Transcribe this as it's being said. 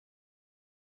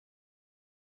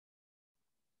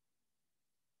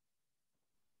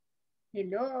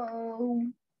Hello.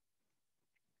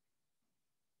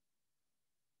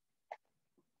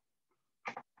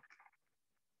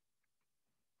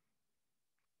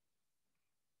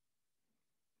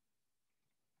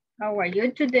 How are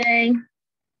you today?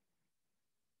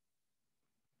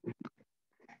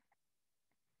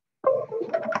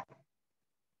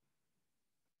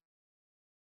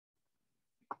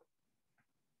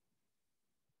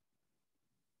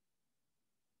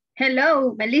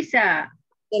 Hello, Melissa.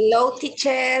 Hello,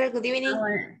 teacher. Good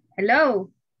evening.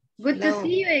 Hello. Good to Hello.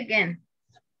 see you again.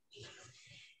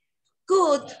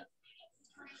 Good.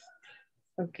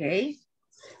 Okay.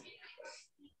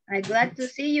 I'm glad to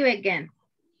see you again.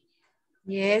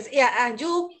 Yes. Yeah,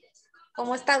 you,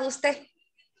 ¿cómo está usted?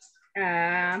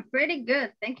 Pretty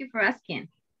good. Thank you for asking.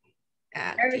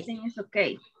 Okay. Everything is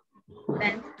okay.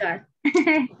 Thanks God.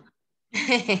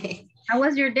 How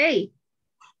was your day?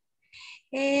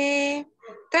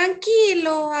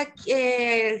 Tranquilo. Aquí,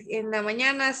 en la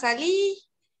mañana salí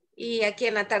y aquí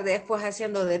en la tarde después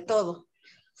haciendo de todo.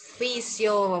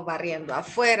 Oficio, barriendo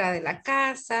afuera de la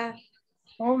casa.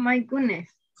 Oh my goodness.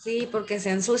 Sí, porque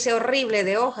se ensucia horrible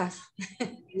de hojas.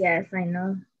 Yes, I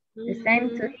know. The same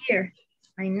to here.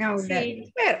 I know that.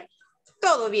 Sí, pero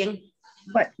todo bien.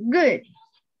 But good.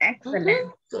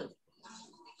 Excellent. Good.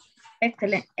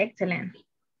 Excellent, excellent.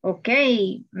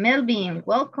 Okay, Melvin,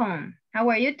 welcome. How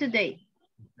are you today?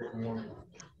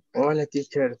 Hola,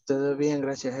 teacher. ¿Todo bien?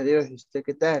 Gracias a Dios. ¿Y usted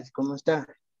qué tal? ¿Cómo está?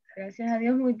 Gracias a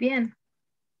Dios, muy bien.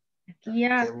 Aquí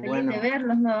ya, Qué feliz bueno. de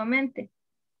verlos nuevamente.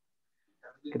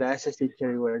 Gracias, teacher.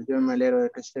 Igual yo me alegro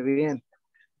de que esté bien.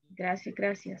 Gracias,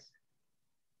 gracias.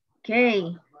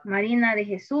 Okay, Marina de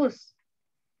Jesús.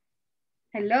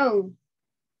 Hello.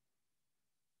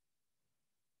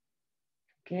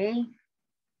 Okay.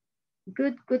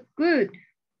 Good, good, good.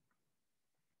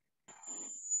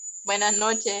 Buenas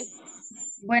noches.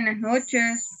 Buenas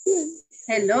noches.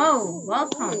 Hello,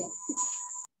 welcome.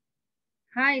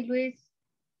 Hi, Luis.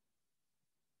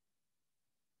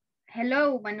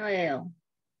 Hello, Manuel.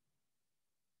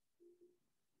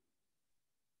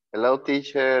 Hello,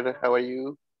 teacher. How are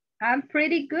you? I'm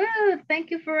pretty good.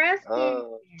 Thank you for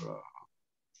asking.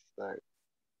 Nice.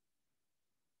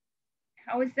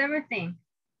 How is everything?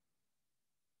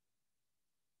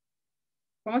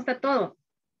 ¿Cómo está todo?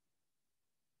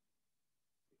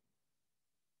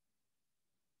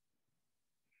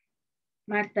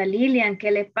 Marta Lilian,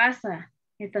 ¿qué le pasa?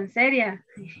 ¿Es tan seria?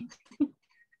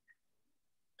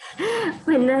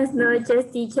 Buenas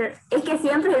noches, teacher. Es que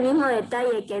siempre el mismo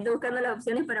detalle, que ando buscando las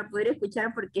opciones para poder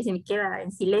escuchar porque se me queda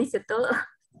en silencio todo.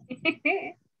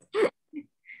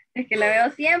 Es que la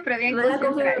veo siempre bien Mala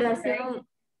concentradita. configuración.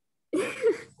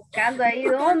 Buscando ahí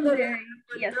Buscando dónde.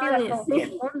 Y así va como que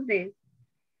sí. dónde.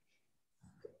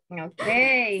 Ok.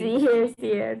 Sí, es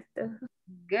cierto.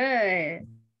 Good.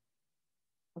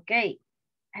 Ok.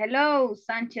 Hello,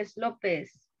 Sánchez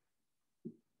López.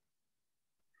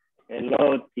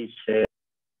 Hello, teacher.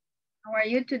 How are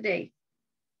you today?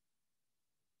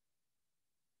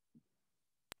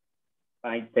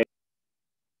 Fine.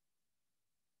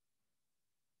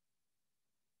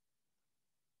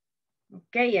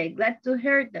 Okay, I'm glad to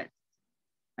hear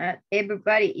that.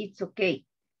 Everybody, it's okay.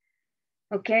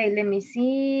 Okay, let me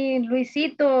see.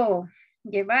 Luisito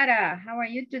Guevara, how are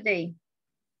you today?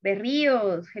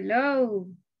 Berríos, hello.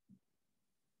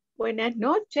 Buenas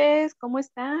noches, ¿cómo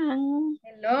están?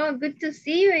 Hello, good to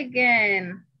see you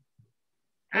again.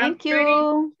 Thank I'm pretty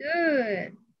you.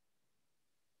 good.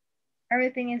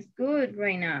 Everything is good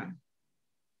right now.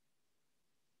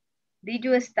 Did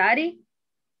you study?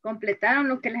 ¿Completaron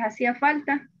lo que les hacía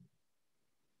falta?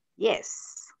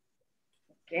 Yes.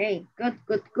 Okay, good,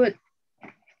 good, good.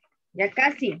 Ya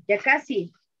casi, ya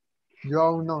casi. Yo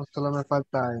aún no, solo me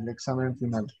falta el examen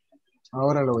final.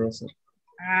 Ahora lo voy a hacer.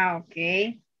 Ah,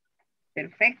 ok.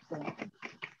 Perfecto.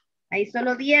 Ahí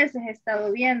solo 10 he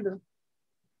estado viendo.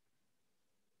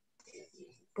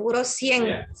 Puro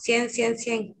 100, 100, 100,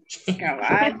 100.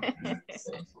 Cabal.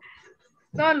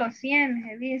 Solo 100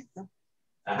 he visto.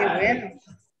 Qué bueno.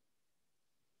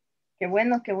 Qué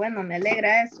bueno, qué bueno. Me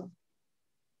alegra eso.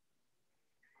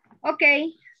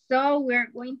 Okay, so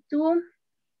we're going to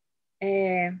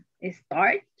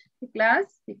start the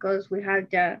class because we have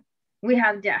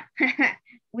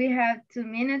 2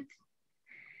 minutes.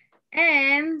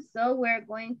 And so we're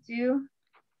going to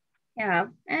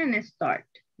have and start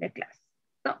the class.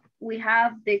 So we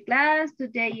have the class.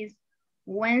 Today is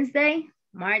Wednesday,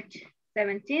 March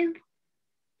 17th,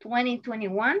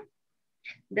 2021.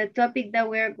 The topic that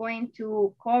we're going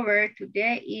to cover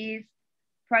today is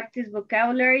practice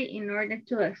vocabulary in order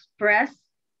to express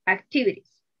activities,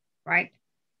 right?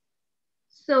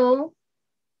 So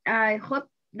I hope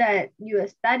that you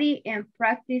study and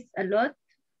practice a lot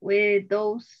with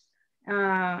those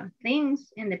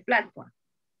things in the platform.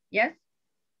 Yes?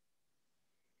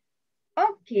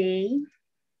 Okay.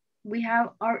 We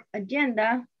have our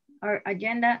agenda.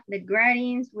 The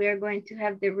gradings. We are going to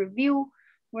have the review.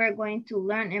 We're going to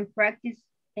learn and practice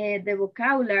the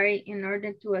vocabulary in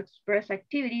order to express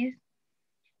activities.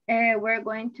 We're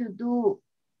going to do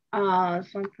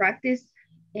some practice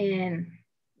in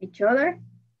each other.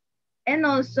 And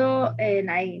also,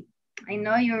 and I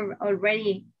know you're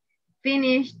already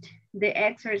finished the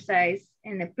exercise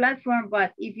in the platform,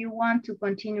 but if you want to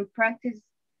continue practice,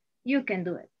 you can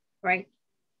do it, right?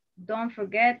 Don't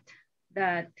forget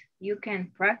that you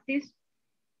can practice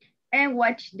and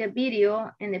watch the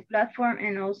video in the platform,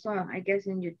 and also, I guess,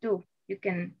 in YouTube. You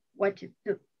can watch it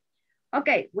too.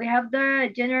 Okay, we have the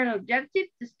general objective.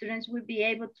 The students will be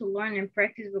able to learn and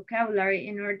practice vocabulary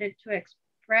in order to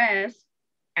express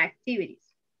activities.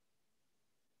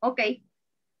 Okay,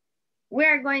 we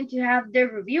are going to have the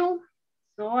review.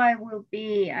 So I will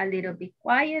be a little bit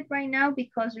quiet right now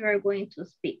because we are going to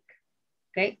speak,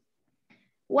 okay?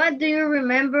 What do you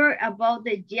remember about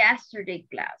the yesterday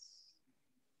class?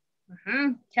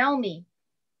 Tell me.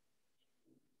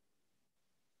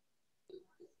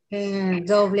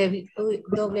 W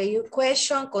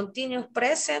question, continuous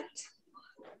present.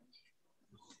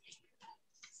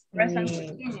 Present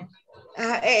continuous.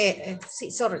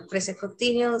 Sí, sorry, present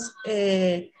continuous.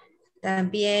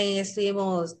 También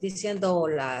estuvimos diciendo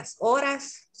las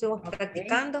horas, estuvimos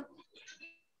practicando.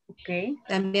 Okay.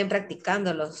 También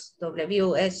practicando los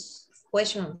WS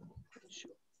question.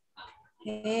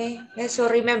 Eso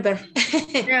remember.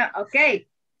 Yeah, okay.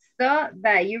 So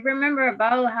that you remember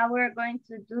about how we're going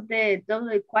to do the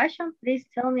W question, please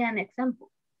tell me an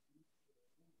example.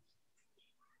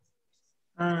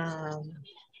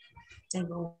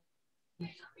 Tengo.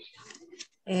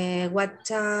 Un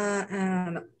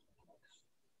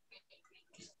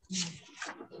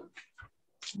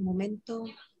momento.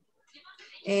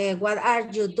 What are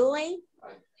you doing?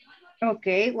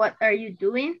 Okay, what are you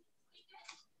doing?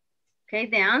 Okay,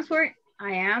 the answer,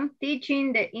 I am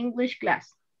teaching the English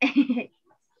class. Okay.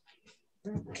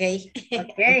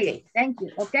 Okay, thank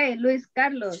you. Okay, Luis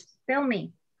Carlos, tell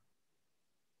me.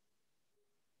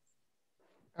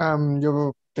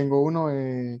 Yo tengo uno.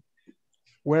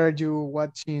 Where are you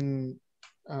watching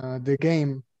the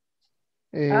game?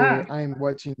 I'm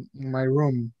watching in my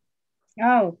room.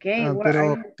 Okay, where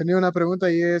pero are you? tenía una pregunta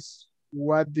y es,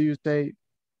 what do you say?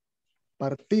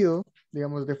 Partido,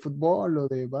 digamos, de fútbol o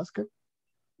de básquet.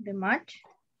 The match?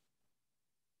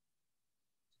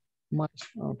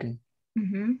 Match, okay.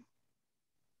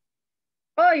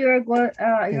 Oh, you're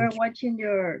watching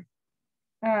your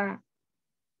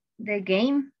the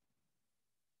game,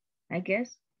 I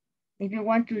guess. If you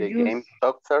want to The use game,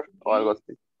 soccer o algo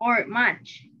así. or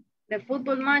match, the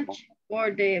football match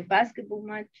or the basketball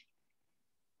match,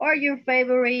 or your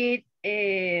favorite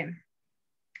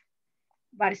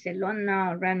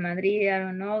Barcelona, Real Madrid, I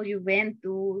don't know,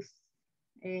 Juventus,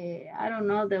 I don't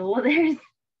know the others.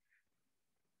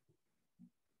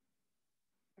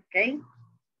 Okay.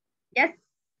 Yes.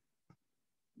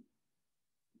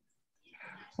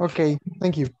 Okay,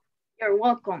 thank you. You're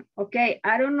welcome. Okay,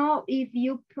 I don't know if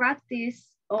you practice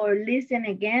or listen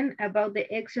again about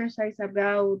the exercise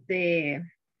about the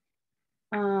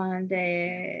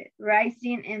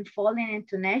rising and falling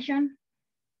intonation.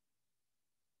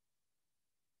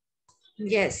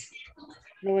 Yes.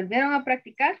 ¿Lo volvieron a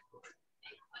practicar?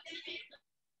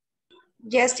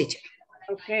 Yes, teacher.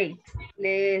 Ok,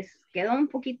 ¿les quedó un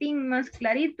poquitín más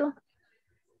clarito?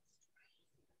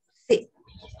 Sí.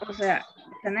 O sea,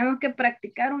 tenemos que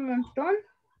practicar un montón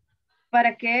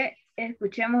para que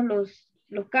escuchemos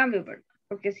los cambios, ¿verdad?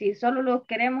 Porque si solo lo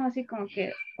queremos así como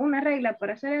que una regla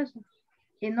para hacer eso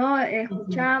y no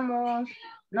escuchamos,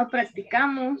 no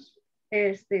practicamos,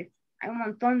 hay un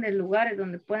montón de lugares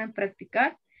donde pueden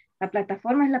practicar. La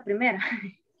plataforma es la primera.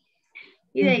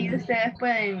 Y de ahí ustedes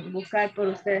pueden buscar por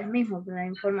ustedes mismos la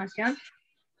información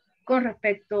con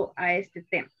respecto a este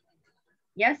tema.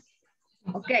 Yes?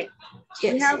 Okay.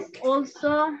 Yes. We have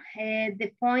also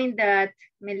the point that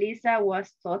Melissa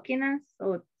was talking us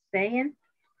or saying.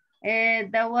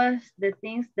 That was the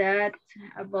things that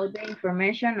about the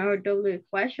information or W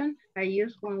question I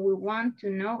use when we want to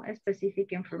know a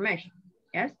specific information.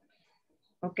 Yes?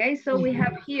 Okay, so we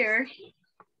have here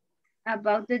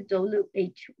about the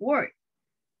WH word.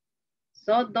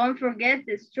 So don't forget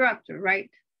the structure, right?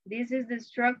 This is the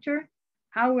structure,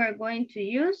 how we're going to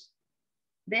use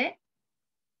the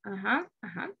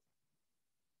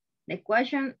the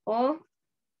question of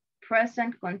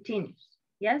present continuous,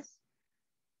 yes?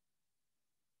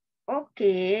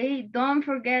 Okay, don't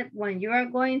forget when you are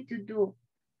going to do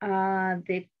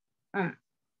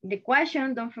the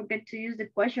question, don't forget to use the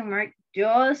question mark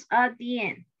just at the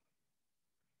end.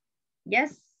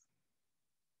 Yes?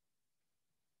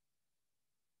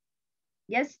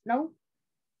 Yes, no?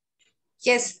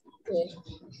 Yes.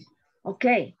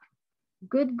 Okay,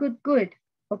 good, good, good.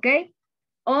 Okay.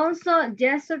 Also,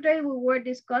 yesterday we were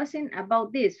discussing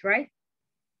about this, right?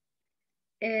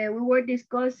 We were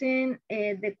discussing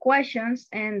the questions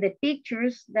and the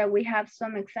pictures that we have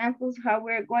some examples how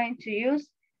we're going to use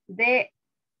the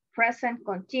present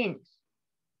continuous.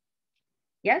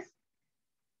 Yes?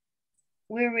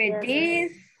 We read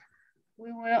this.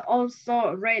 We will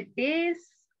also read this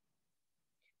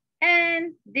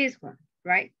and this one,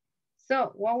 right?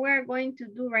 So what we're going to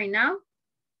do right now,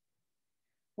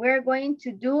 we're going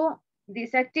to do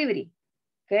this activity,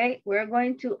 okay? We're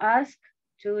going to ask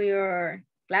to your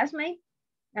classmate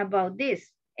about this,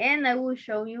 and I will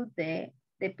show you the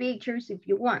pictures if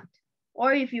you want,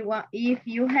 or if you want, if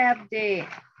you have the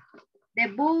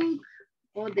book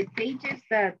or the pages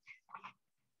that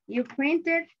you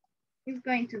printed, it's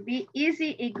going to be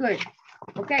easy and good.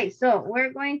 Okay, so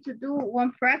we're going to do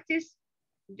one practice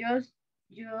just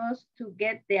to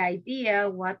get the idea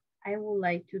what I would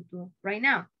like to do right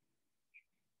now.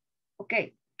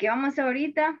 Ok, ¿qué vamos a hacer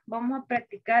ahorita? Vamos a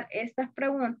practicar estas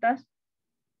preguntas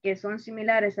que son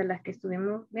similares a las que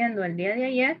estuvimos viendo el día de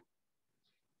ayer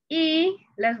y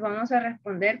las vamos a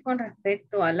responder con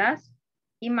respecto a las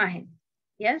imágenes.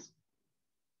 Yes?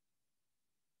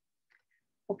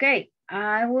 Okay,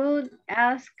 I will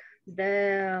ask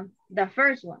the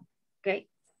first one. Okay.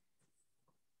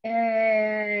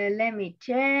 Let me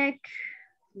check.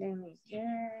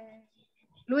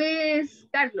 Luis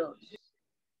Carlos.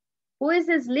 Who is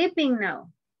sleeping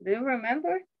now? Do you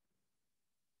remember?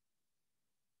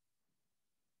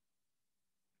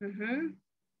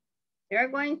 You're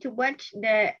going to watch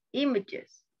the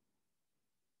images.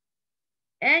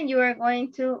 And you are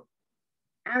going to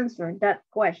answer that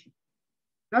question.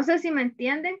 No sé si me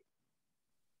entienden.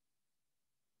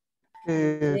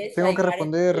 Tengo que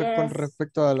responder con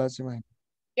respecto a las imágenes.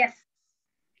 Yes.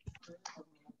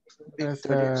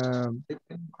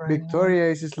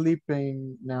 Victoria is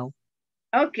sleeping now.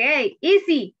 Okay,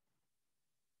 easy.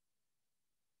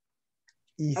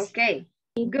 Easy. Okay,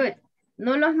 good.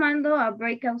 No los mando a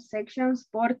breakout sections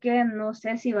porque no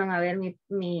sé si van a ver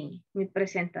mi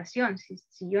presentación. Si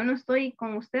yo no estoy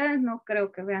con ustedes, no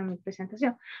creo que vean mi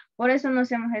presentación. Por eso no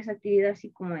hacemos esa actividad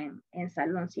así como en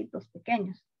saloncitos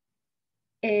pequeños.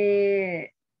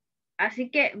 Así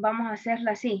que vamos a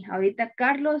hacerla así. Ahorita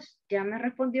Carlos ya me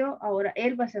respondió, ahora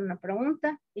él va a hacer una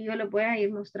pregunta y yo le voy a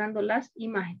ir mostrando las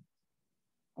imágenes.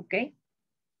 ¿Ok?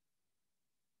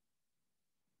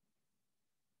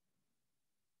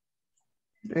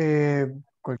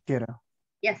 Cualquiera.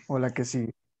 Yes. O la que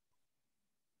sigue.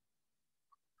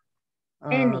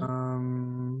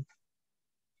 Any.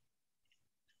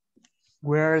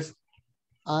 Where's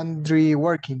Andre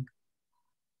working?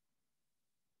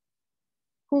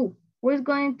 Who is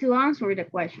going to answer the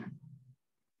question?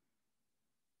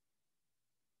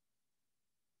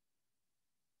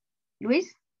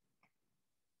 Luis?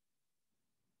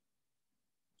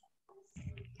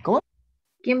 ¿Cómo?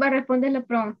 ¿Quién va a responder la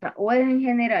pregunta? ¿O es en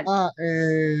general?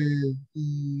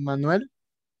 Manuel.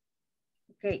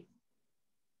 Ok.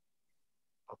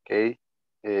 Ok.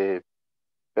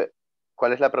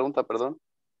 ¿Cuál es la pregunta, perdón?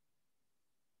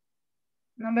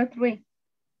 Number 3.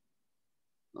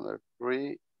 Number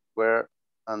 3. Where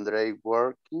Andre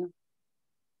working?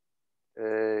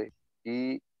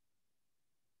 He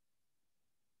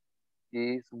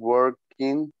is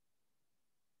working.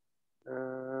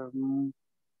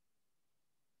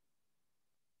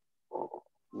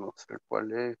 No sé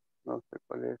cuál es. No sé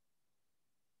cuál es.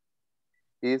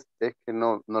 Es que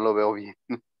no lo veo bien.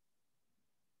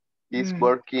 He's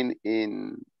working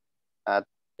at.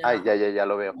 Ay, ya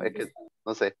lo veo. Es que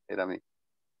no sé, era mí.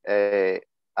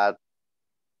 At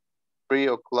 3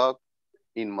 o'clock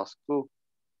in Moscow.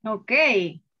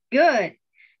 Okay, good.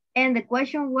 And the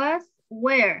question was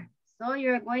where? So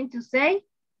you're going to say?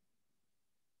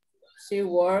 She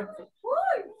worked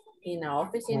in an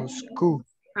office in Moscow.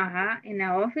 In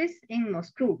an office in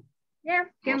Moscow. Yeah,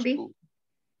 can Moscow. be.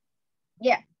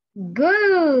 Yeah,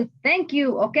 good. Thank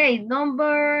you. Okay,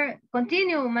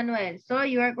 continue, Manuel. So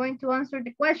you are going to answer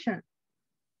the question.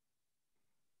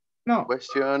 No.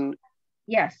 Question.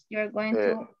 Yes, you're going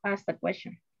to ask the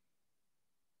question.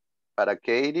 Para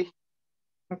Katie.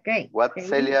 Okay. What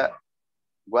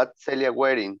Celia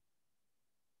wearing?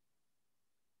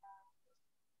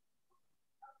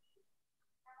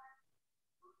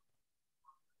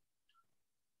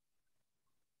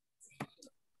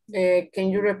 Can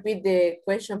you repeat the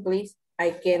question, please?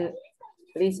 I can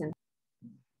listen.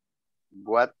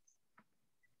 What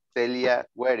Celia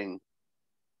wearing?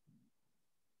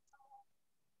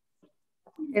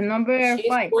 The number She's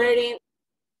 5. wearing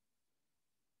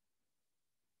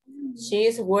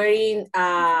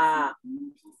a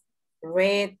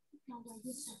red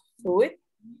suit,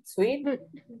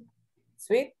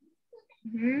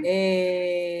 Mhm.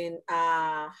 and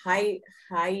high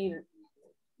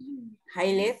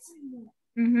heels.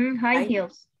 Mhm. High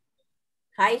heels.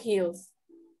 High heels.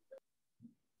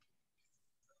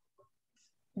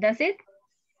 That's it?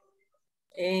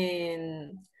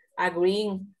 And a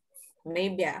green,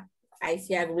 maybe I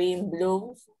see a green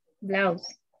blouse.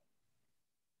 Blouse.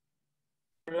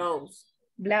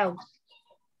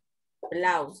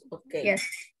 Okay. Yes.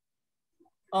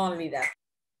 Only that.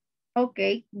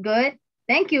 Okay, good.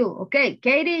 Thank you. Okay,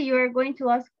 Katie, you are going to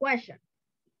ask a question.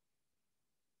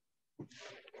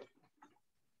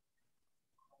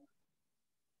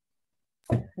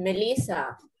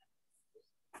 Melissa.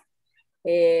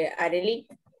 Arely.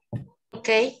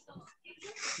 Okay.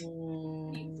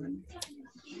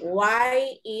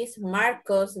 Why is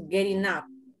Marcos getting up?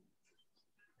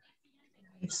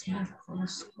 It's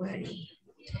Marcos wearing.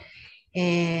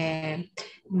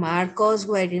 Marcos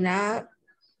wearing up.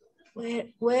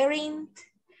 Wearing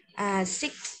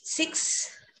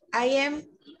 6 a.m.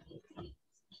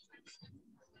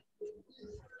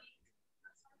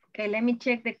 Okay, let me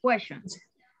check the question.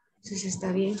 Sí,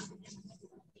 está bien.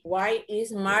 Why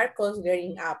is Marcos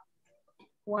getting up?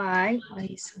 Why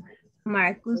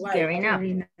Marcus getting up?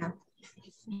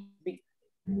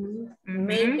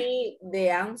 Maybe the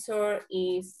answer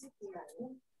is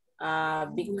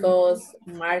because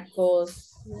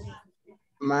Marcos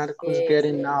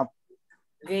getting up.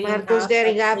 Marcos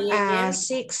getting up at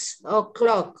 6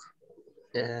 o'clock.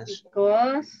 Yes.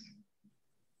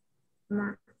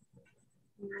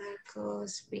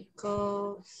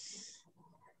 Because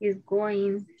he's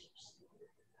going.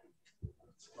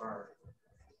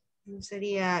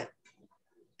 Sería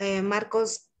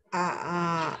Marcos.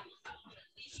 Ya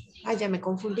me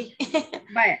confundí.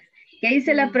 Vaya, ¿qué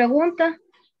dice la pregunta?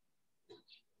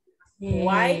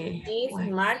 Why is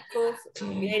Marcos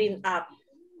getting up?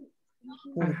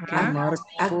 ¿Por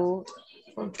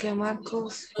qué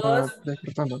Marcos? Because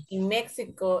in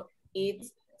Mexico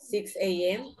it's 6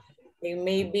 a.m. and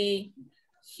maybe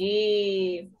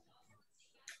he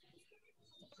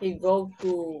go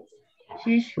to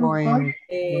going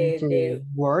to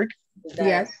work.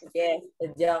 Yes. Yes,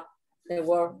 the job, the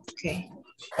work. Okay.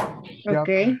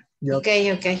 Okay. Okay.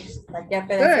 Aquí a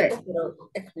pedacitos, pero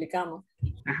explicamos.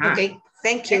 Okay,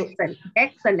 thank you.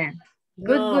 Excellent.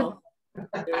 Good.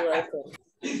 You're welcome.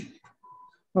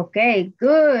 Okay,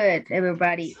 good,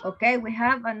 everybody. Okay, we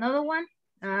have another one.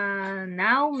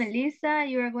 Now, Melissa,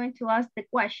 you are going to ask the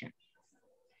question.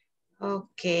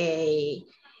 Okay.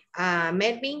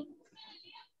 Melvin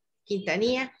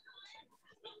Quintanilla.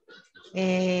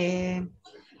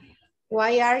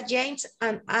 Why are James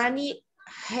and Annie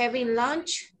having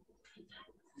lunch?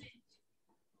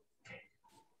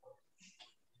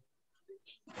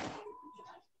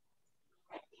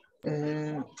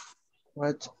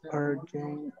 What are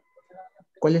they?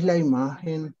 ¿Cuál es la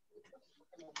imagen?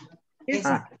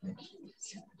 Esa.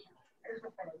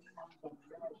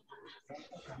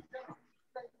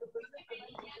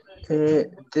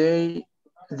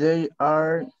 They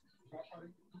are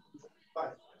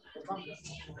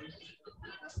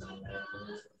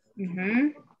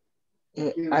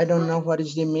I don't know what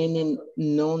is the meaning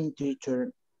noon,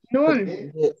 teacher.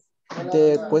 Noon.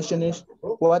 The question is,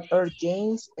 what are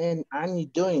James and Annie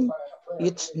doing?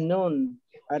 It's noon.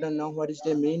 I don't know what is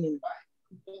the meaning.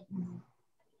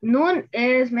 Noon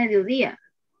es mediodía.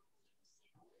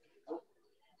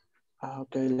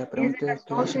 Okay, la pregunta es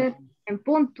que en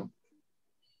punto.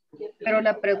 Pero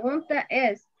la pregunta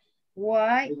es,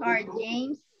 why are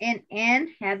James and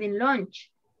Anne having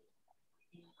lunch?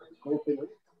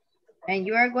 And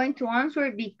you are going to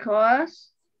answer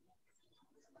because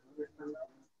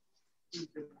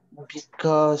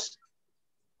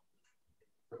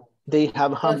they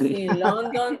have hungry. In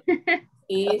London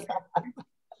is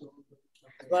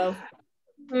 12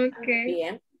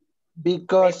 p.m.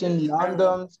 Because in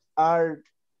London are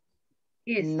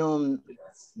noon.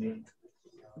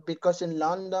 Because in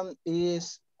London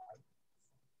is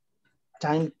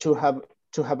time to have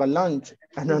a lunch.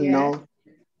 I don't know.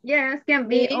 Yes, can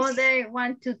be all they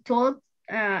want to talk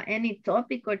any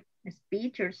topic or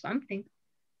speech or something.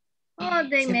 Oh,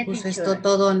 they met each esto other.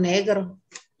 todo negro.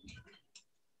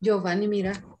 Giovanni,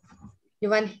 mira.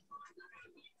 Giovanni.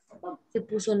 Se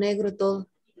puso negro todo.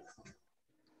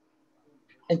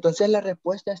 Entonces la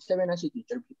respuesta se ven así,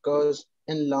 teacher, because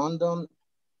in London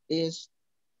it's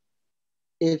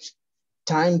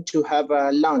time to have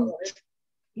a lunch.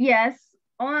 Yes.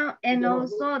 Oh, and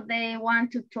also they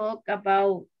want to talk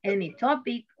about any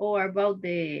topic or about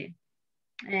the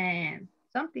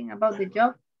something about the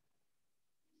job.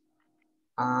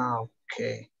 Ah,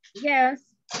 okay. Yes,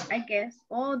 I guess.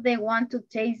 Or they want to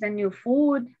taste a new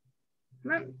food.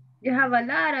 Well, you have a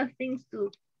lot of things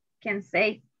to can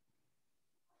say.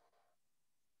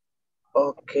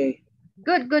 Okay.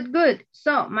 Good, good, good.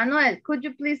 So, Manuel, could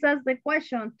you please ask the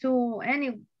question to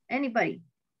anybody?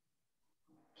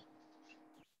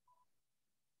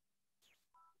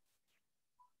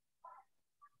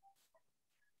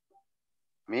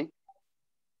 ¿Me?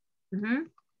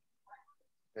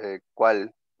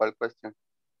 ¿Cuál cuestión?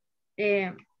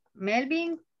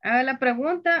 Melvin, haga la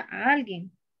pregunta a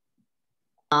alguien.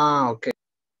 Ah, okay.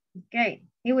 Okay,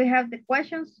 here we have the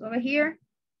questions over here.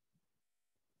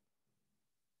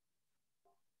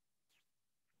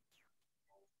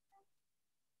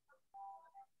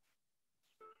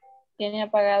 Tiene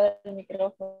apagado el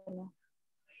micrófono.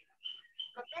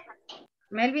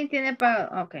 Melvin tiene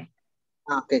apagado, okay.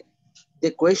 Okay.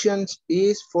 The question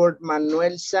is for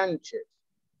Manuel Sanchez.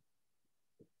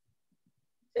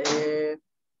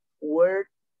 Where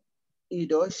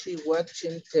Hiroshi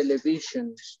watching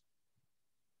television?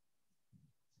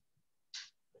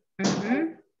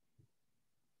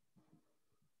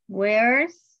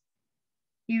 Where's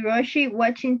Hiroshi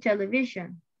watching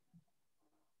television?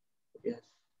 Yes.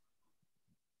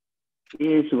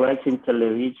 He is watching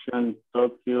television,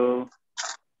 Tokyo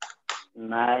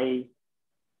 9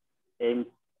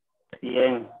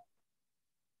 p.m.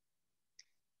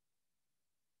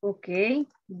 Okay,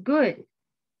 good.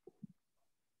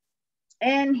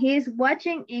 And he's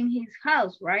watching in his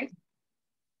house, right?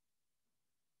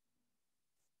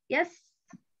 Yes.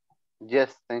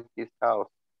 Yes, in his house.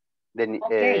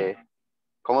 Okay.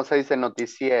 ¿Cómo se dice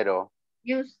noticiero?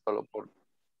 News. Solo por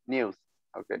news.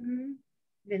 Okay.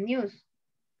 The news.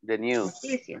 The news.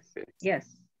 Noticias. Okay.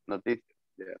 Yes. Noticias.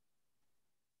 Yeah.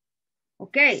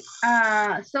 Okay.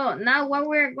 So now what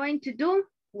we're going to do,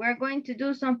 we're going to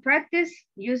do some practice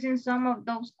using some of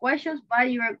those questions, but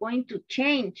you are going to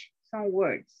change some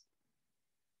words.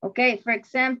 Okay. For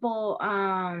example,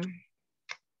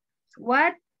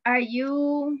 what are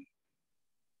you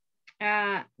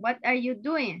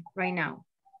doing right now?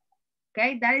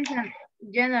 Okay, that is a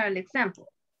general example.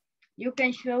 You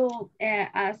can show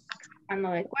ask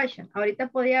another question. Ahorita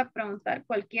podía preguntar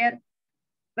cualquier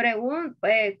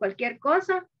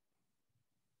cosa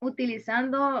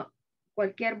utilizando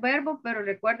cualquier verbo, pero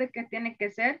recuerde que tiene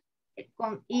que ser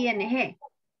con ing.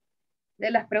 De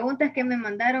las preguntas que me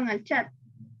mandaron al chat,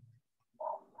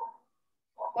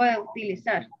 puede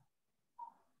utilizar.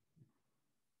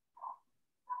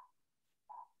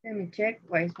 Let me check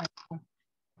where is my phone.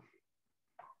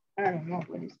 I don't know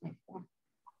what is my phone.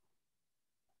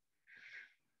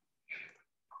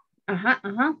 Ajá.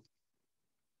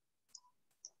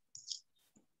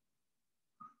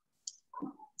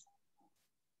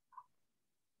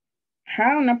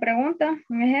 Ajá, una pregunta,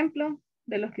 un ejemplo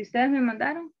de los que ustedes me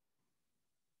mandaron.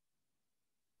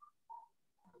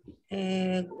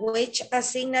 Which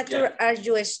signature are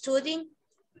you studying?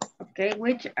 Okay,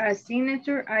 which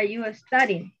signature are you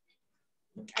studying?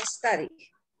 Study.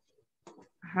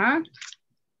 Uh-huh.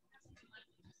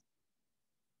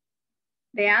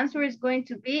 The answer is going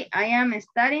to be, I am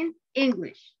studying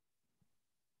English.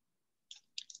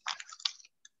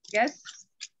 Yes?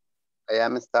 I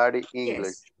am studying English.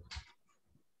 Yes.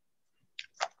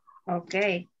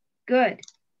 Okay, good.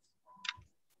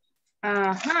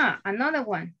 Another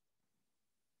one.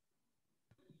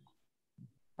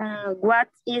 What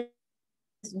is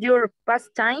your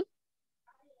pastime?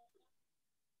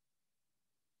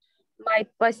 My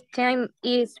pastime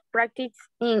is practice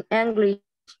in English.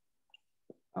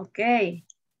 Okay,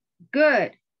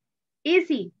 good.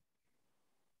 Easy.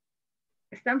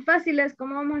 ¿Están fáciles?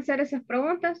 ¿Cómo vamos a hacer esas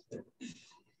preguntas?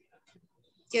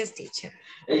 Yes, teacher.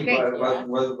 Okay.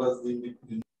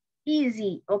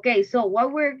 Easy. Okay, so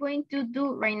what we're going to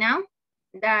do right now,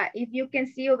 that if you can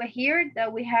see over here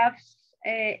that we have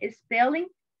a spelling,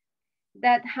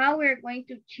 that how we're going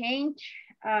to change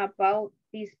about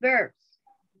these verbs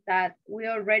that we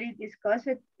already discussed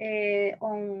it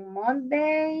on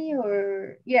Monday,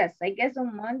 or yes, I guess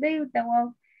on Monday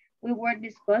that we were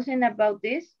discussing about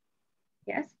this.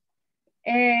 Yes.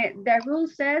 The rule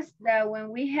says that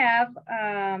when we have,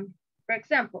 for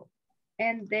example,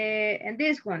 and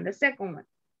this one, the second one,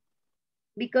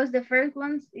 because the first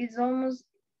one is almost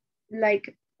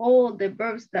like all the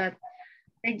verbs that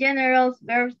the general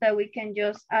verbs that we can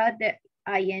just add the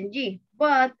ing,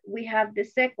 but we have the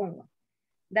second one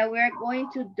that we are going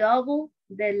to double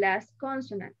the last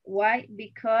consonant. Why?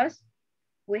 Because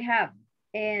we have,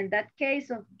 in that case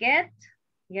of get,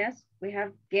 yes, we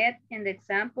have get in the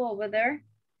example over there,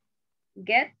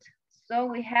 get. So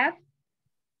we have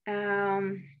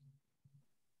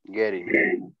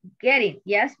getting,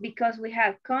 yes, because we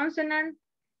have consonant,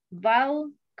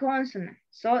 vowel, consonant.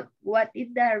 So what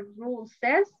if the rule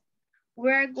says?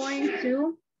 We're going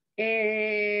to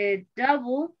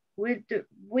double with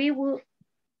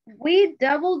we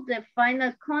double the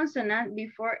final consonant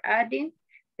before adding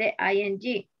the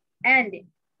ing, ending,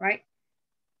 right?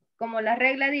 Como la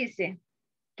regla dice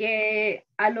que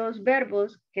a los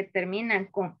verbos que terminan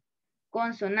con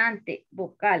consonante,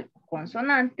 vocal,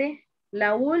 consonante,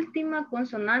 la última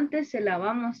consonante se la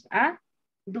vamos a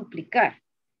duplicar.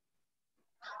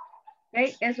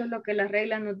 ¿Okay? Eso es lo que la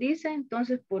regla nos dice.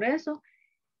 Entonces, por eso,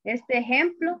 este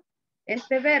ejemplo,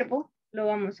 este verbo, lo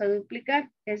vamos a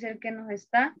duplicar. Es el que nos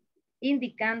está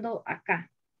indicando acá.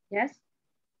 ¿Yes?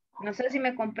 No sé si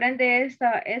me comprende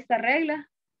esta regla.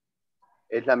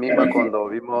 Es la misma cuando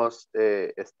vimos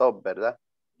stop, ¿verdad?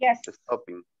 Yes.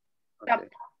 Stopping. Stop. Okay.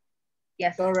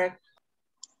 Yes. Correct.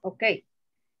 Okay.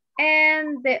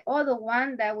 And the other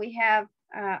one that we have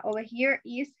over here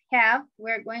is have.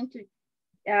 We're going to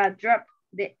drop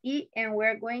the E and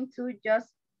we're going to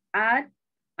just add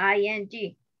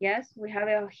ing. Yes, we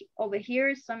have over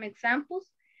here some examples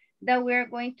that we're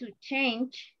going to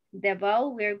change the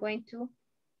vowel. We're going to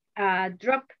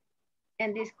drop,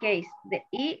 in this case, the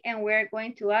E and we're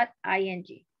going to add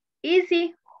ing.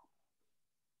 Easy.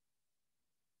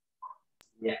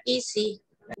 Yeah. Easy.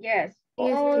 Yes,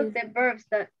 all the verbs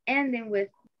that ending with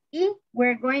E,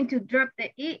 we're going to drop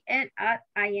the E and add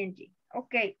ing.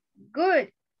 Okay,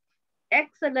 good.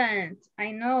 Excellent.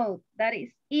 I know that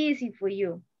is easy for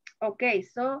you. Okay,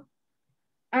 so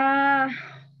I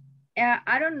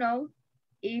don't know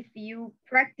if you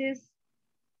practice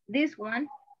this one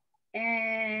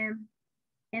in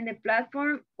the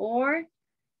platform or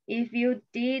if you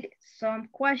did some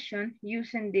question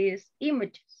using these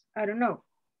images. I don't know.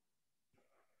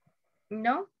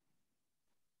 No?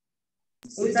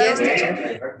 Yes,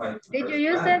 did you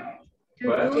use it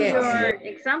to do your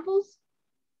examples?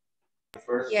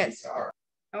 Yes.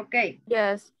 Okay.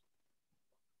 Yes.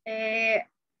 I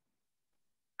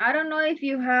don't know if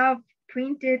you have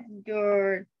printed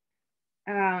your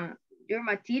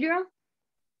material.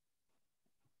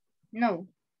 No.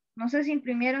 No sé si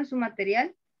imprimieron su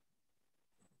material.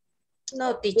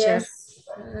 No, teacher. Yes.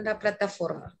 La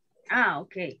plataforma. Ah,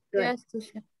 okay. Good. Yes,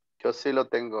 teacher. Yo sí lo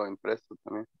tengo impreso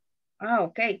también. Ah,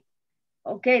 okay.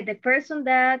 Okay, the person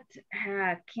that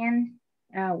can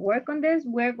work on this,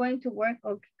 we're going to work,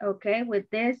 okay, with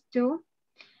this too.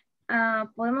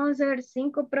 Podemos hacer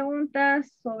 5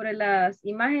 preguntas sobre las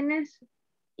imágenes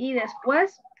y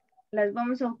después las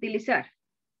vamos a utilizar.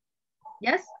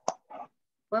 ¿Yes?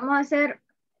 Podemos hacer,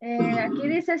 aquí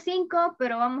dice 5,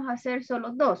 pero vamos a hacer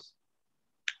solo 2.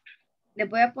 Les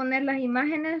voy a poner las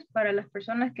imágenes para las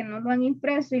personas que no lo han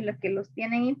impreso y las que los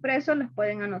tienen impresos las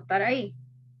pueden anotar ahí.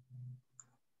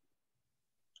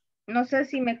 No sé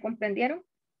si me comprendieron.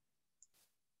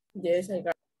 Yes, I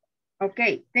got it.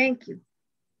 Okay, thank you.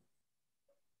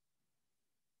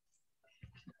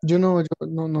 Yo no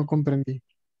comprendí.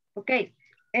 Ok,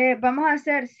 vamos a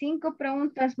hacer 5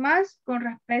 preguntas más con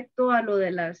respecto a lo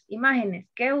de las imágenes.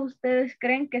 ¿Qué ustedes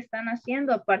creen que están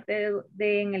haciendo? Aparte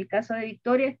de en el caso de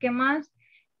Victoria, ¿qué más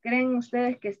creen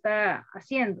ustedes que está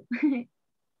haciendo?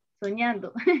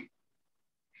 Soñando.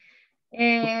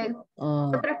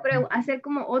 Hacer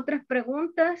como otras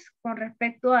preguntas con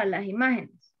respecto a las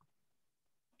imágenes.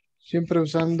 Siempre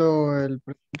usando el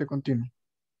presente continuo.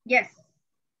 Yes,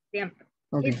 siempre.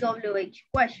 Okay. It's WH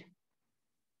question.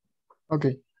 Ok.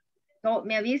 So,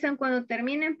 ¿me avisan cuando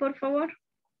terminen, por favor?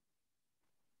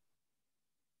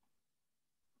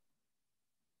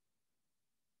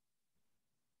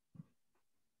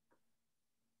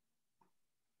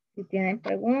 Si tienen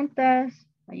preguntas,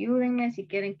 ayúdenme. Si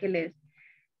quieren que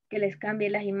les cambie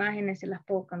las imágenes, se las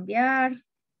puedo cambiar.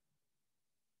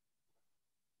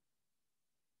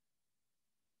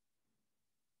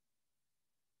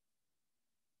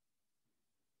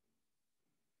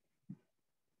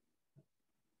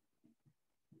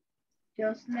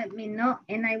 Just let me know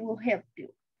and I will help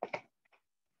you.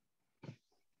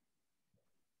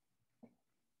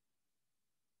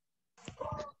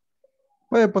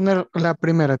 Voy a poner la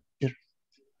primera.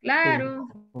 Claro.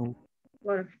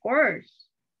 Well, of course.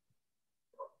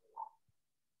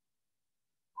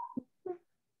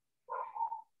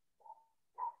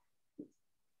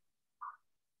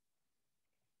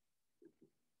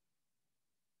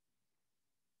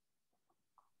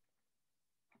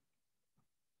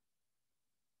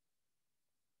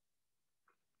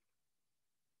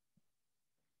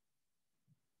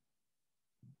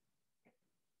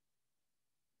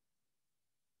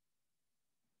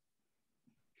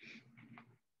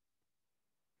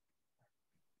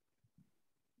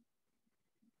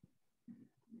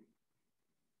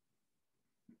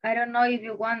 I don't know if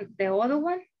you want the other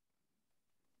one.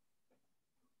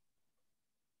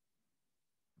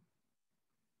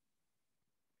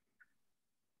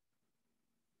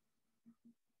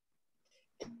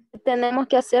 Tenemos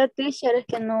que hacer, teacher, es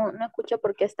que no escucho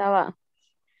porque estaba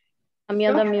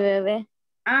cambiando a mi bebé.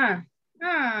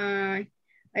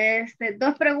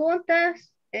 Dos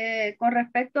preguntas con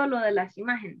respecto a lo de las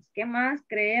imágenes. ¿Qué más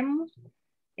creemos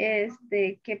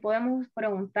que podemos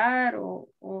preguntar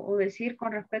o decir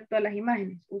con respecto a las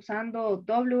imágenes? Usando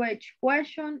WH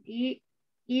question y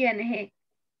ING.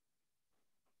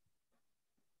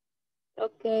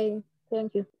 Ok,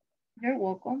 thank you. You're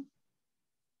welcome.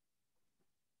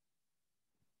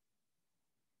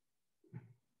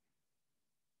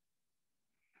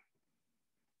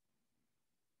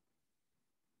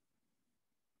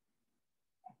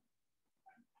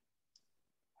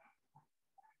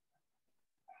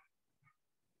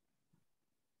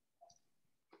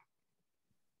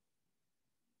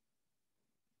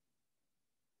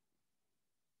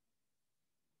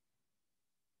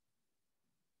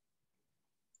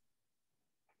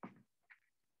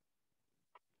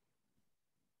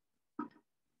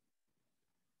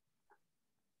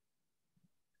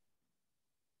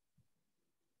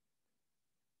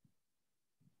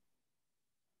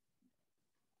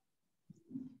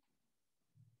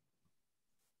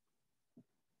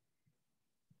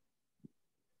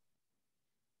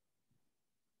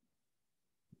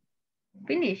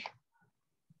 Finish.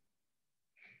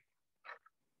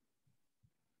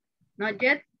 Not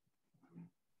yet.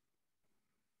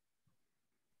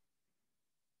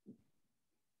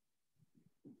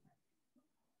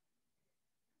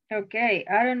 Okay,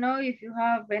 I don't know if you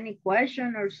have any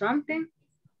question or something.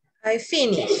 I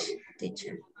finish,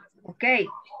 teacher. Okay,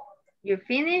 you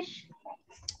finish?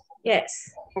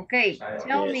 Yes. Okay,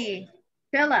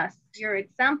 tell us your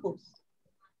examples.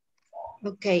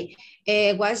 Okay,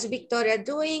 what's Victoria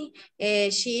doing?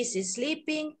 She is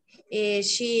sleeping.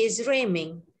 She is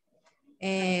dreaming.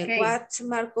 Okay. What's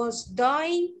Marcos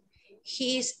doing?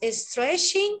 He's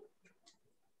stretching.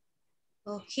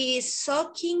 Oh, he is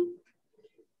soaking.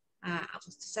 A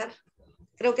bostezar.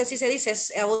 Creo que así se dice,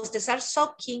 a bostezar,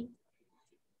 soaking.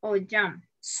 Oh, jump.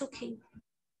 Soaking.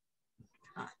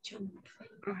 Jump.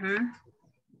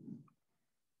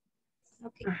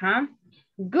 Okay.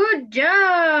 Good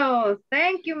job.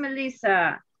 Thank you,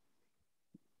 Melissa.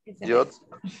 Yo,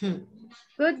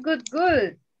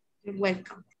 Good.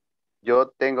 Welcome.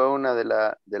 yo tengo una de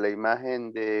la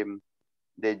imagen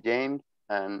de James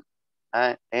and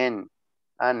Anne.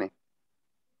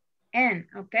 N,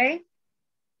 okay.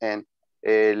 And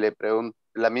le pregunto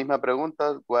la misma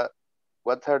pregunta, what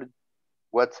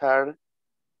are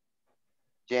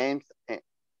James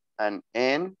and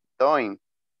Anne doing?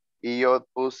 Y yo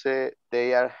puse,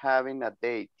 they are having a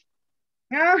date.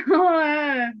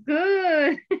 Oh,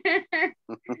 good.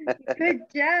 Good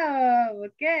job.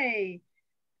 Okay.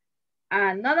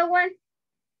 Another one.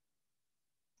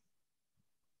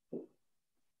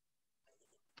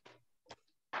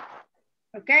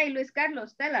 Okay, Luis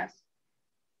Carlos, tell us.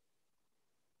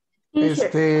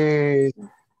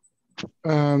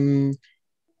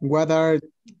 What are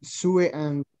Sue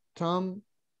and Tom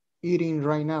eating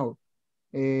right now?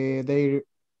 They're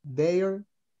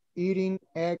eating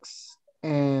eggs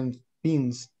and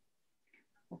beans.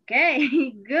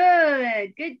 Okay,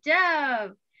 good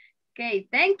job. Okay,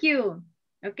 thank you.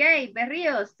 Okay,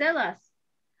 Berrios, tell us.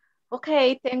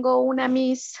 Okay, tengo una,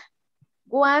 Miss.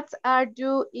 What are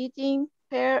you eating,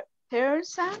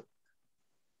 person?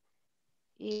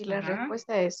 Y la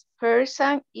respuesta es,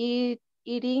 person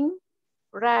eating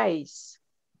rice.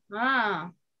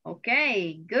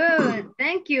 Okay, good.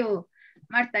 Thank you.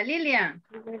 Marta Lilian.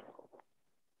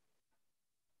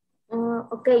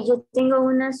 Ok, yo tengo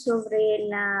una sobre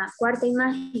la cuarta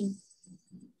imagen.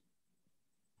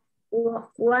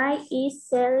 Why is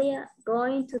Celia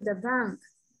going to the bank?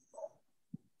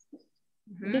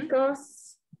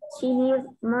 Because she needs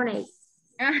money.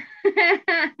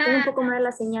 Tengo un poco más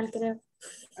la señal, creo.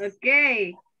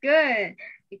 Okay, good.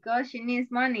 Because she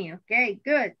needs money. Okay,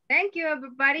 good. Thank you,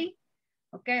 everybody.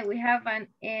 Okay, we have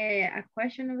a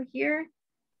question over here.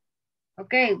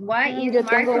 Okay, why is Yo Marcus...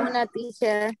 tengo una,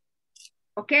 teacher.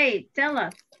 Okay, tell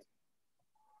us.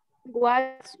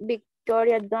 What's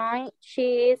Victoria doing?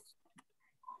 She's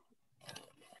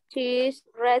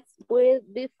rests with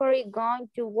before going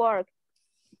to work.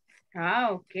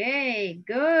 Okay,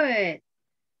 good.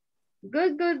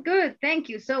 Good. Thank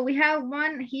you. So we have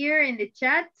one here in the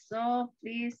chat. So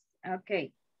please,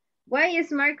 okay. Why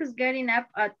is Marcus getting up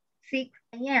at 6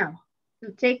 a.m.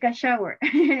 to take a shower?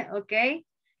 Okay,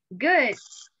 good.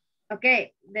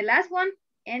 Okay, the last one.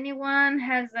 Anyone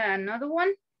has another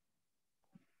one?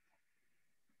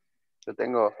 Yo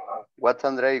tengo, what's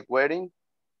Andre wearing?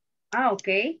 Ah,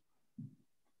 okay.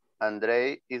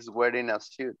 Andre is wearing a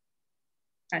suit.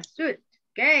 A suit.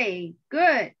 Okay,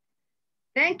 good.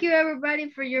 Thank you everybody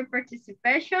for your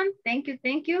participation. Thank you,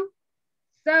 thank you.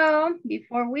 So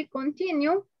before we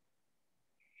continue,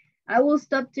 I will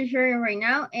stop the sharing right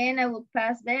now and I will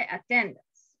pass the attendance.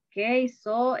 Okay,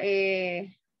 so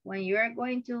when you are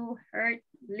going to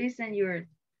listen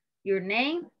your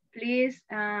name, please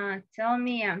tell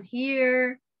me I'm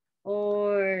here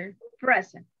or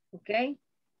present, okay?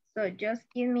 So just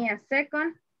give me a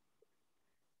second.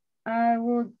 I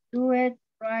will do it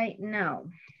right now.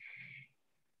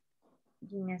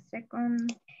 Give me a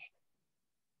second.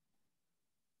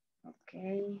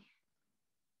 Okay.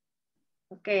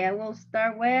 Okay, I will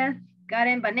start with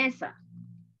Karen Vanessa.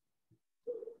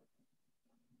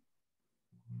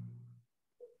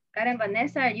 Karen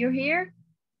Vanessa, are you here?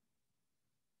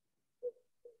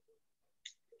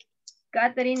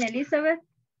 Catherine Elizabeth?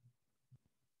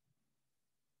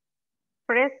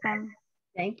 Present.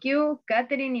 Thank you.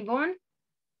 Catherine Yvonne?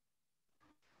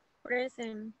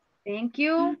 Present. Thank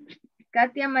you.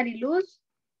 Katia Mariluz?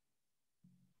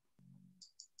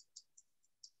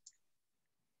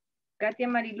 Katia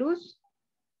Mariluz?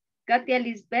 Katia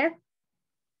Lisbeth?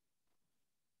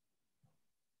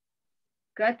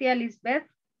 Katia Lisbeth?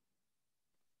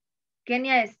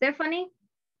 Kenya Stephanie?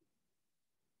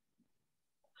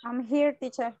 I'm here,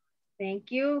 teacher.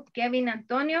 Thank you. Kevin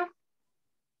Antonio?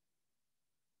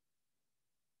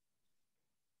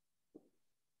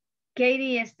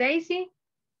 Katie Stacy?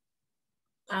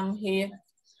 I'm here.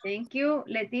 Thank you.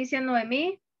 Leticia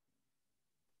Noemí?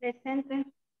 Presente.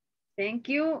 Thank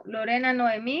you. Lorena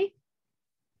Noemí?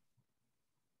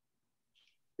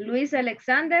 Luis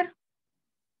Alexander?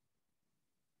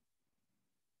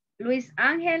 Luis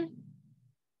Ángel?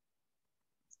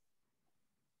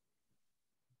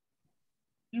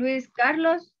 Luis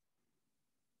Carlos?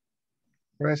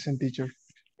 Present, teacher.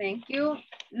 Thank you.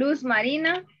 Luz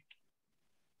Marina?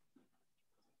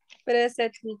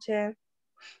 Present, teacher.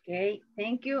 Okay,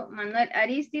 thank you. Manuel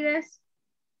Aristides?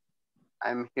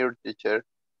 I'm here, teacher.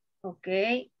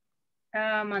 Okay.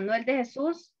 Manuel de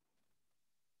Jesús?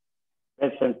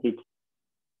 Present, teacher.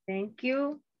 Thank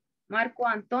you. Marco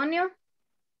Antonio?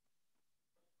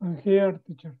 I'm here,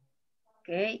 teacher.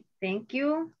 Okay, thank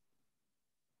you.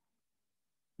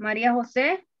 María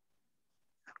José?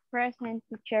 Present,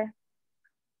 teacher.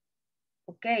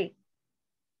 Okay.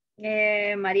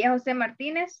 María José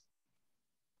Martínez?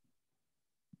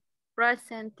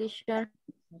 Present, teacher.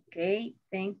 Okay,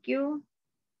 thank you.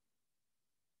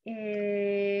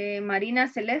 Marina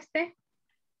Celeste?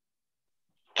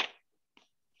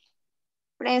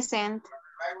 Present.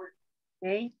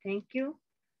 Okay, thank you.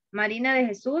 Marina de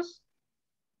Jesús?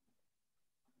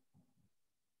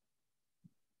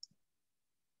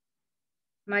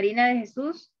 Marina de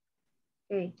Jesús?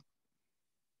 Okay.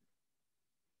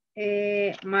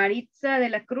 Maritza de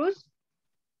la Cruz?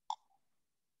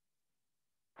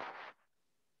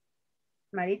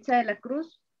 Maritza de la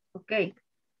Cruz? Okay.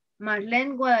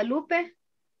 Marlene Guadalupe?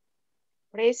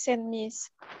 Present, miss.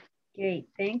 Okay,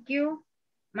 thank you.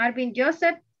 Marvin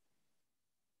Joseph?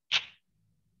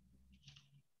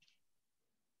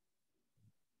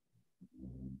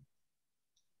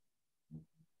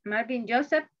 Marvin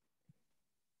Joseph?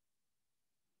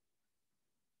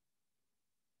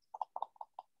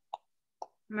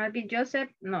 Marvin Joseph?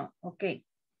 No, okay.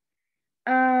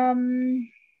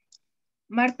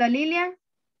 Marta Lilia?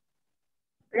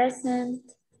 Present.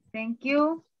 Thank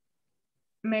you.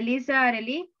 Melissa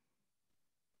Arely?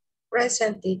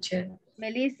 Present, teacher.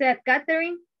 Melissa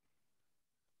Catherine?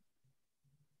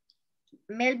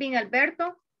 Melvin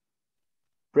Alberto?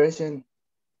 Present.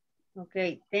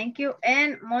 Okay, thank you.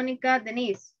 And Monica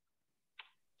Denise?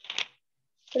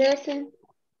 Present.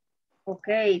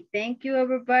 Okay, thank you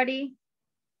everybody.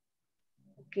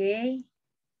 Okay.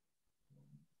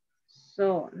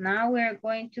 So now we're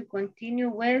going to continue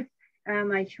with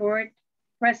my short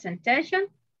presentation.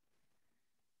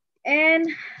 And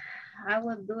I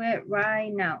will do it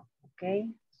right now, okay?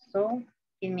 So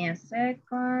give me a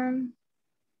second.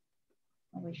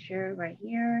 I will share right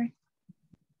here.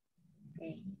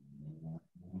 Okay.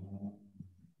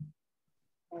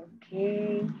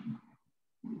 Okay.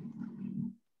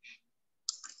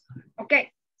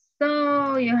 Okay,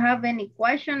 so you have any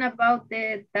question about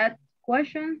that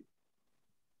question?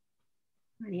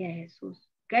 María Jesús.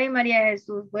 Okay, María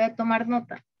Jesús, voy a tomar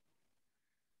nota.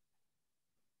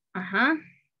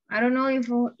 I don't know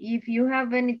if you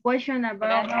have any question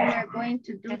about how we're going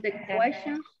to do the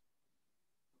questions.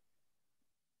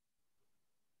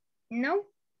 No?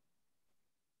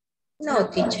 No,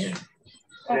 teacher.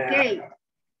 Okay.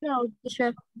 No,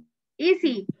 teacher.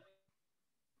 Easy.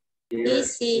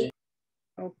 Easy.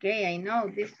 Okay, I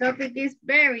know. This topic is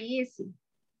very easy.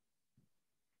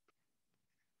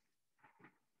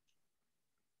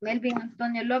 Melvin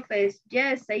Antonio López.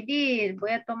 Yes, I did.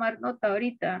 Voy a tomar nota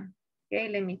ahorita. Okay,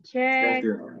 let me check.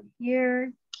 Over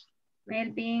here.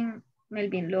 Melvin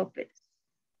López.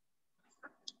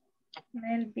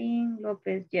 Melvin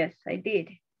López. Yes, I did.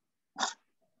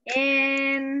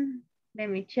 And let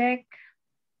me check.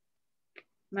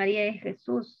 María de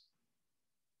Jesús.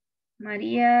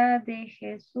 María de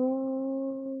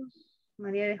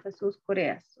Jesús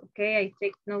Coreas. Okay, I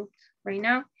take notes right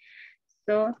now.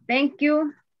 So thank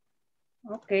you.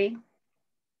 Okay.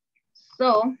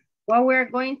 So what we're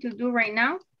going to do right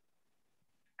now,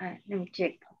 let me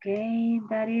check. Okay,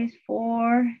 that is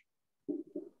for,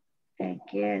 I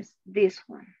guess, this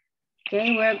one.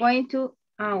 Okay, we're going to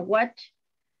watch,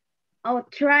 I'll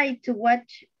try to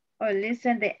watch or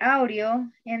listen the audio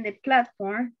in the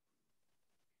platform.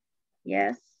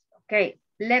 Yes, okay.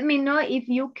 Let me know if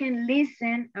you can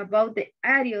listen about the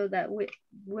audio that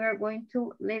we're going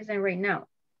to listen right now.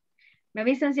 Me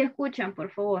avisan si escuchan, por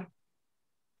favor.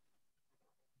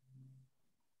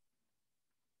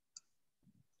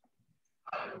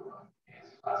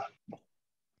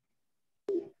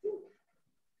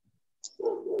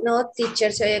 No,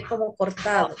 teacher, se oye como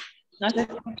cortado. No se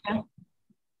escucha.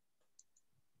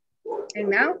 And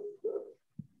now?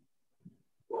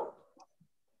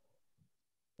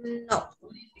 No.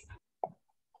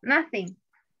 Nothing.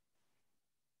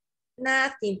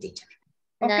 Nothing, teacher.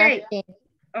 Okay. Nothing.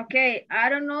 Okay, I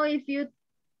don't know if you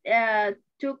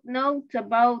took notes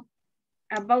about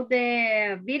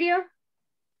the video,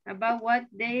 about what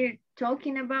they're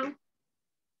talking about.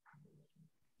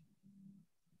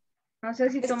 No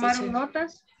sé si Yes, tomaron teacher.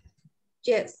 notas.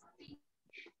 Yes.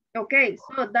 Okay,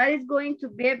 so that is going to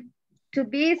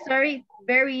be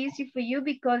very easy for you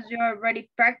because you already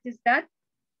practiced that.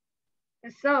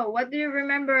 So what do you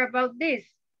remember about this?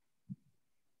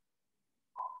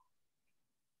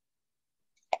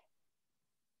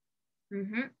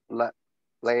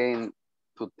 Playing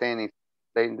the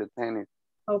tennis.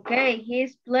 Okay,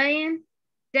 he's playing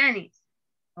tennis.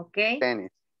 Okay. Tennis.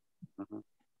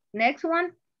 Next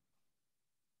one.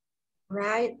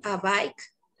 Ride a bike.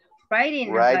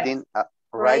 Riding a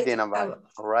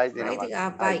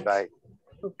bike.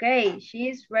 Okay,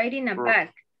 she's riding a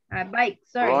bike.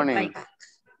 Running.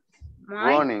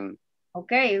 Running.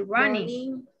 Okay,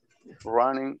 running.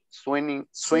 Running.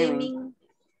 Swimming.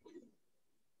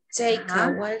 Take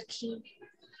a walking.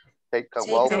 Take a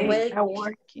walk.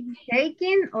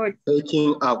 Taking or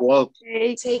Taking a walk.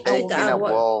 Taking a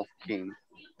walking.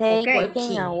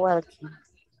 Taking a walking.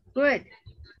 Good.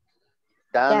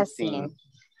 Dancing.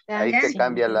 Ahí se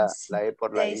cambia la E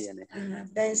por la I.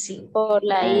 Dancing. Por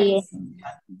la I.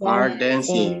 Are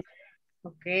dancing.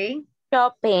 Okay.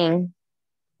 Shopping.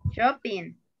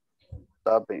 Shopping.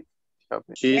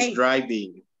 She's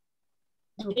driving.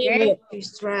 Okay.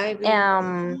 She's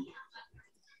driving.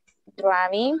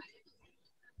 Driving.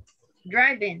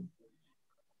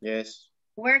 Yes.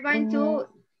 We're going to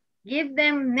give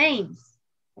them names.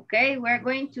 Okay, we're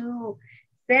going to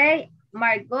say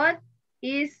Margot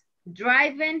is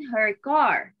driving her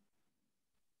car.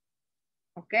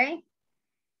 Okay.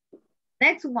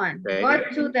 Next one. Okay. Go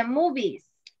to the movies.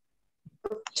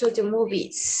 To the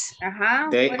movies.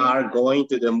 They are going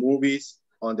to the movies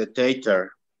on the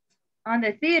theater. On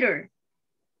the theater.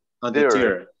 On the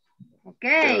theater.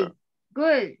 Okay.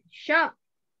 Good. Shopping.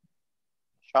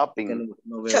 Shopping.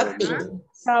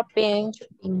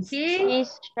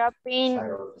 He's shopping.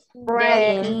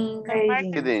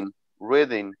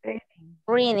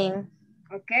 Reading.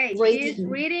 Okay. She's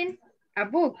reading a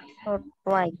book.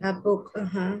 Right. A book.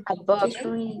 A book.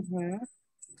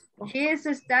 She is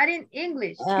studying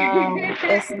English.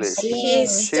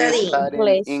 She's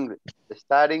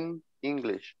Studying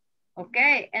English.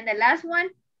 Okay. And the last one?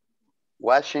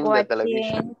 Watching the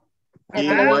television. He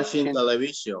watching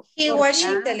television. He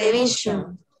watching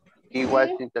television. He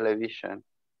watching television.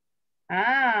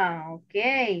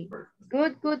 Okay.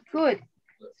 Good.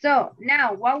 So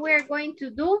now what we're going to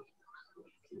do,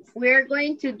 we're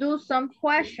going to do some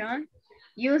questions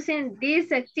using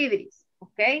these activities.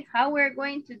 Okay, how we're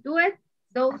going to do it,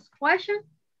 those questions,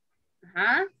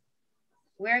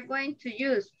 we're going to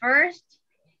use first,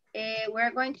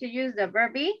 we're going to use the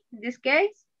verb be, in this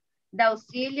case, the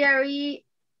auxiliary,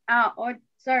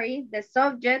 the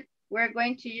subject, we're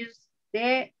going to use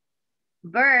the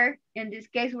verb, in this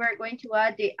case, we're going to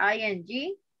add the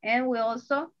ing, and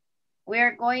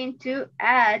we're going to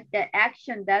add the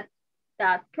action that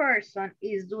that person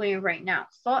is doing right now.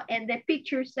 So, and the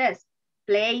picture says,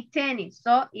 play tennis.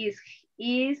 So, is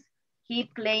he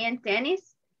playing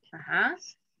tennis? Uh-huh.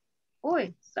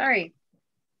 Uy, sorry.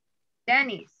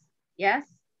 Tennis, yes.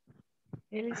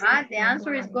 Uh-huh. The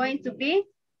answer is going to be?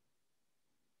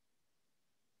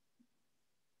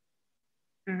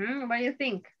 What do you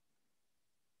think?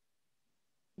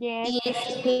 Yes,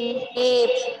 he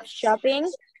shopping.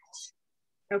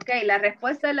 Ok, la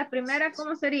respuesta de la primera,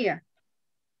 ¿cómo sería?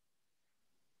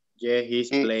 Yeah, he's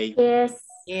playing. Yes.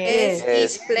 Yes,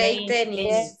 he's playing tennis.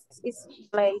 Yes, he's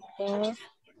playing tennis.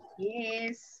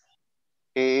 Yes.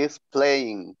 He is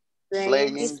playing.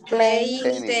 He's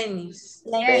playing tennis.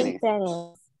 Playing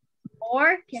tennis.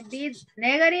 Or can be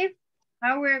negative.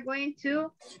 How we're going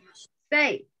to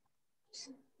say?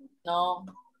 No.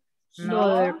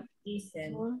 No.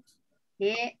 Isn't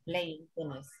He, playing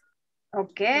tennis.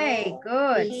 okay,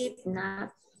 good. He's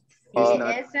not. He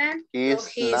isn't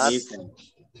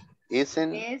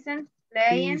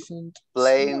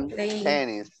playing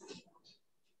tennis.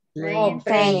 Playing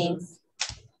tennis.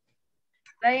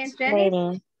 Playing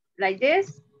tennis like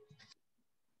this?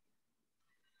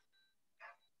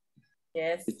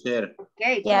 Yes. Teacher,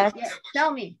 Okay, Yes. yeah,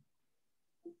 tell me.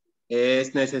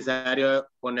 ¿es necesario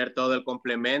poner todo el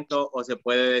complemento o se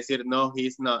puede decir no,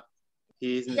 he's not?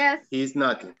 He's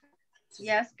not.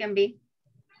 Yes, can be.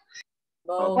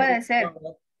 Both. Puede ser.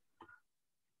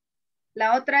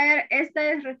 La otra era,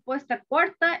 esta es respuesta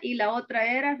corta y la otra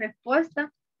era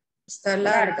respuesta Está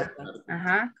larga.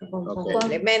 Ajá.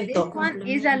 Complemento. This one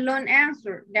is a long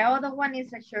answer. The other one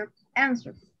is a short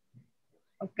answer.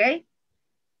 Okay?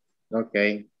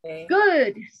 Okay.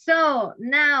 Good. So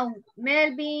now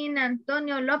Melvin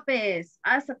Antonio Lopez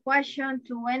ask a question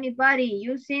to anybody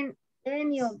using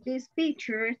any of these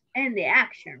pictures and the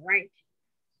action, right?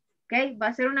 Okay, va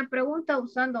a ser una pregunta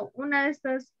usando una de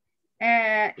estas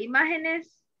imágenes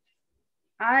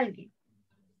a alguien.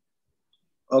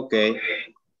 Okay.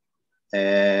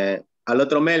 Al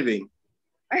otro Melvin.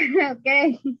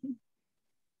 Okay.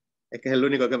 Es que es el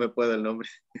único que me puede el nombre.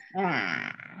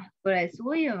 Pero es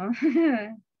suyo.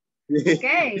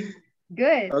 Okay,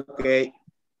 good. Okay.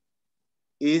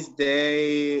 Is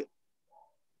they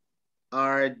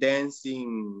are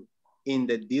dancing in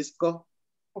the disco?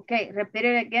 Okay, repeat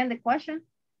it again, the question.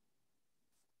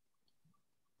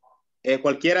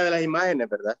 Cualquiera de las imágenes,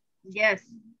 ¿verdad? Yes.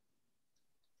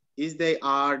 Is they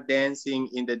are dancing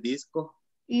in the disco?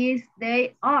 Is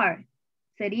they are.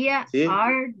 Sería ¿Sí?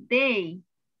 are they.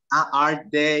 Are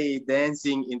they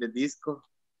dancing in the disco?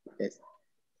 Yes.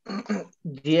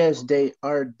 Yes, they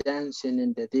are dancing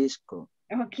in the disco.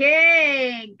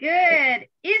 Okay, good.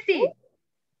 Easy.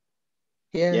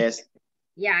 Yes.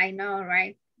 Yeah, I know,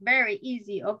 right? Very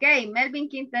easy. Okay, Melvin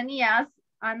Quintanilla,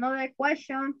 another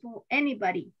question to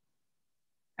anybody.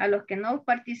 A los que no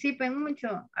participen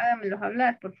mucho, háganmelos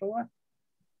hablar, por favor.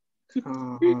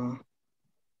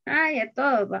 Ya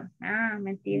todo va.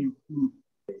 Mentira.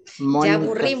 Ya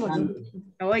aburrimos.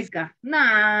 Oiga,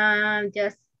 nah,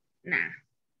 just, nah.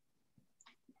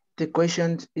 The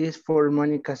question is for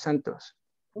Monica Santos.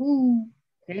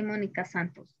 Okay, Monica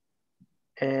Santos.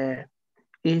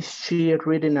 Is she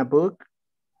reading a book?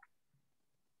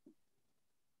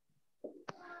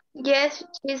 Yes,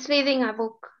 she's reading a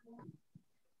book.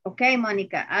 Okay,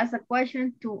 Monica, ask a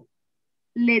question to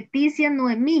Leticia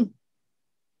Noemí.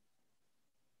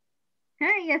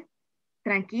 Ay,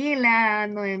 tranquila,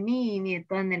 Noemí, ni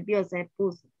toda nerviosa se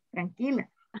puso. Tranquila.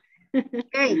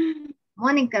 Okay,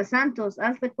 Monica Santos,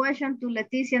 ask the question to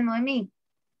Leticia Noemí.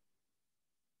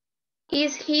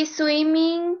 Is he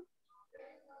swimming?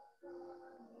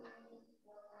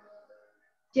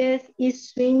 Yes, he's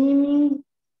swimming.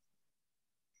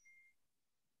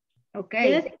 Okay.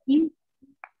 Yes,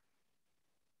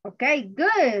 okay,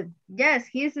 good. Yes,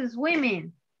 he's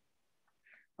swimming.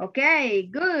 Okay,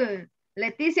 good.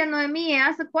 Leticia Noemí,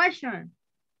 ask a question.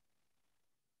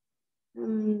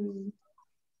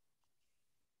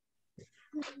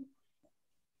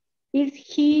 Is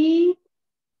he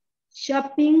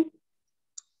shopping?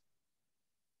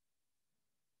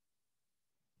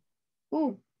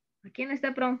 ¿A quién le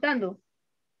está preguntando?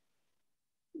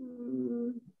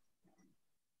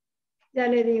 Ya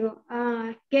le digo.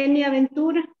 Kenia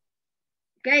Ventura.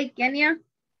 Okay, Kenia.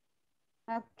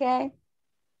 Okay.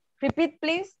 Repeat,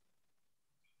 please.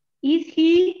 Is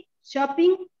he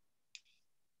shopping?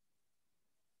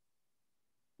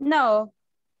 No.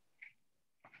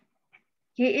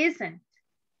 He isn't.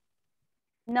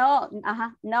 No,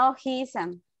 no, he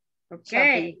isn't.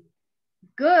 Okay,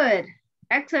 good,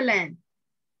 excellent.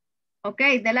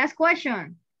 Okay, the last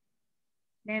question.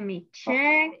 Let me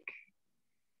check.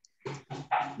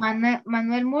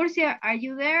 Manuel Murcia, are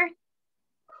you there?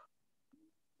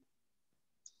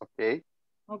 Okay.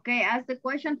 Okay, ask the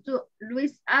question to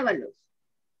Luis Avalos.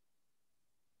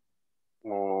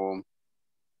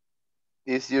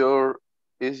 Is your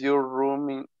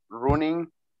running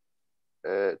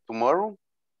tomorrow?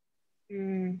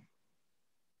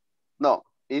 No.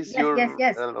 Is yes,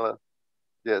 yes.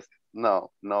 Yes.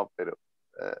 No, pero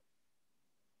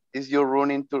is your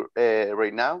running to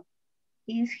right now?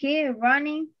 Is he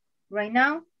running right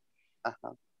now?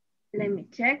 Let me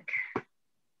check.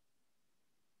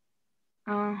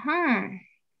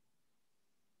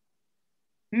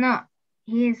 No,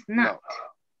 he is not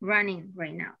running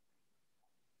right now.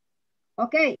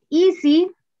 Okay, easy.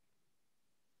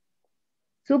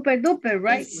 Super duper,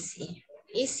 right?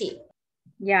 Easy.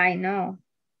 Yeah, I know.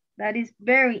 That is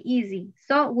very easy.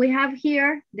 So we have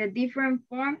here the different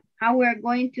form, how we're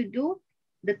going to do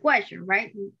the question,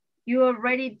 right? You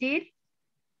already did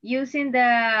using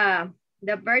the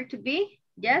verb to be,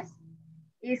 yes?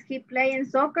 Is he playing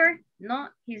soccer? No,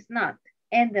 he's not.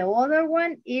 And the other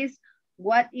one is,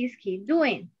 what is he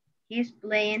doing? He's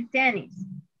playing tennis.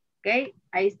 Okay,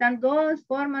 ahí están dos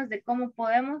formas de cómo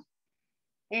podemos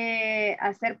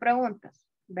hacer preguntas.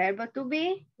 Verbo to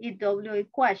be y W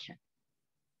question.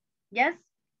 Yes?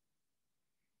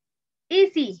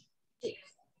 Easy.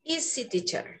 Easy,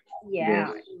 teacher.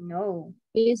 Yeah, no.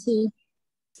 Easy.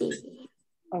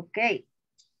 Okay,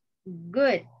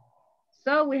 good.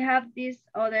 So we have this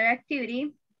other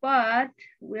activity, but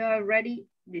we are already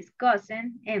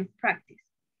discussing and practice.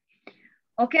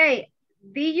 Okay,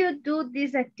 did you do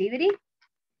this activity?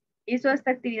 ¿Hizo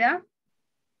esta actividad?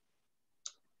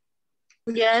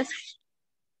 Yes.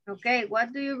 Okay,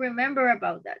 what do you remember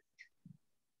about that?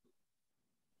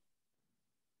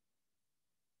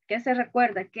 ¿Qué se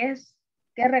recuerda? ¿Qué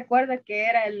recuerda que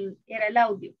era el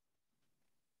audio?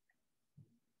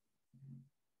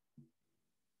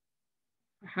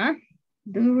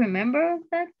 Do you remember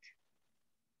that?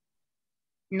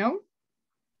 No?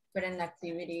 Different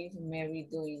activities Mary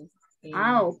doing.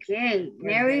 Okay.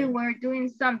 Mary, we're doing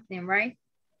something, right?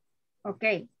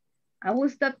 Okay. I will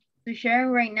stop to share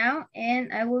right now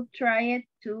and I will try it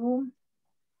to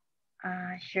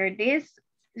share this.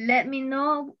 Let me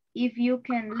know if you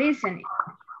can listen it.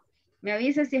 Me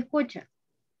avisa si escucha.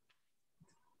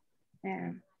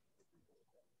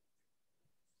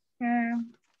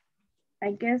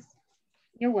 I guess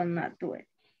you will not do it.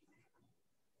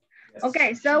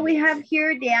 Okay, so we have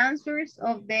here the answers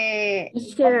of the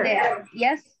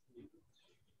yes.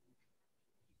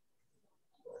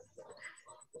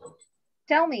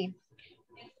 Tell me.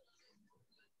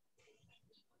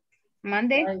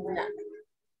 Monday.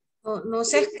 No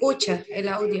se escucha el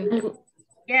audio.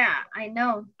 Yeah, I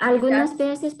know. Algunas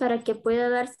veces para que pueda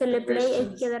dársele play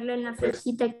hay que darle en la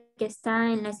flechita que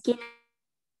está en la esquina.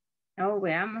 Oh,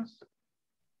 veamos.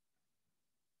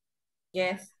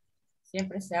 Yes.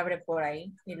 Siempre se abre por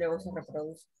ahí y luego se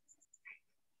reproduce.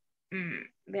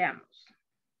 Veamos.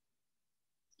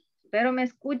 Espero me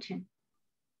escuchen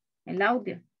el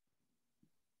audio.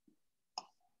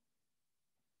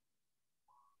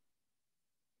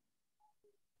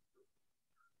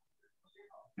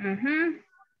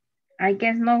 I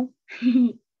guess no.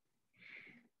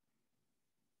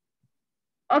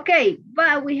 Okay,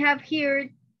 but we have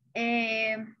here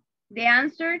the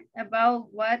answer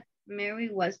about what Mary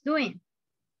was doing.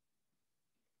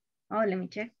 Oh, let me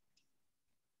check.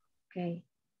 Okay.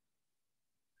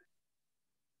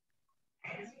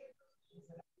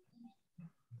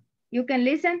 You can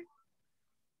listen?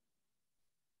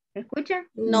 ¿Escucha?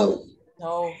 No.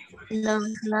 No. No,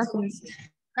 nothing.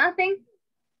 Nothing?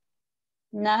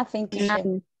 Nothing.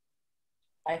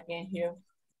 I can hear.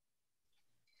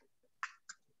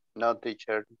 No,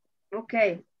 teacher.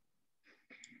 Okay.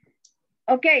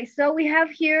 Okay, so we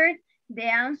have here the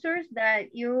answers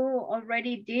that you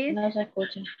already did. No se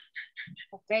escucha.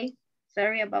 Okay,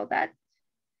 sorry about that.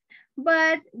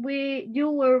 But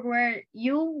you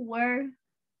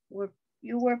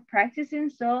were practicing,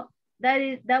 so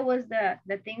that was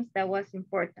the things that was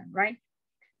important, right?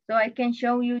 So I can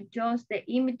show you just the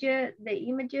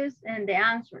images and the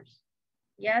answers.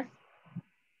 Yes.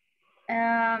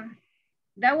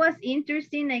 That was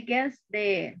interesting, I guess,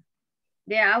 the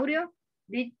audio.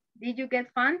 Did you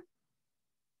get fun?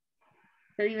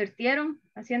 ¿Se divirtieron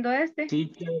haciendo este?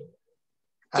 Teacher.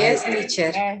 Yes,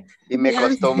 teacher. Y me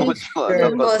costó mucho.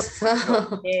 Me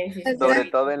costó. Sobre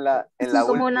todo en la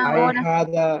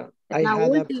última. I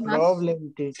had a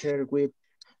problem, teacher, with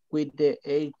the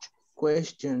 8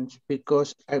 questions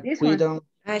because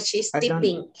she's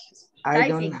typing. I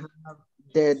don't have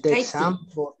the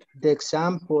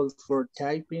example for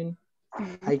typing,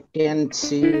 I can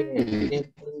see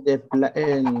in the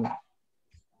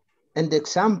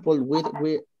example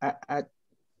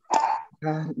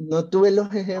no tuve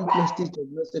los ejemplos, teacher,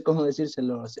 no sé cómo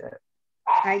decírselo, o sea.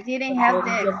 I didn't have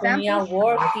the Yo ponía examples.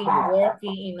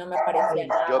 working y no me parecía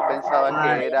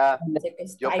nada.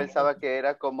 Yo pensaba que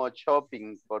era como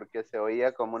shopping, porque se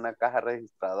oía como una caja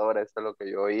registradora, eso es lo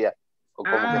que yo oía. O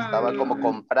como que estaba como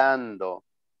comprando.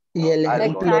 Y el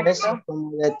algo. ejemplo ese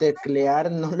como de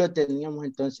teclear no lo teníamos,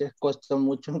 entonces costó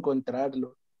mucho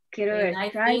encontrarlo. Quiero ver. I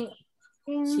think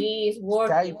she is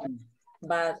working, Typing.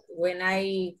 but when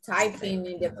I type in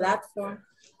the platform,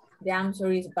 the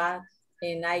answer is bad,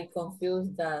 and I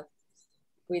confused that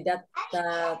with that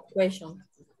question.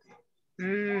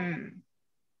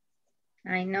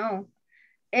 I know.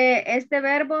 Este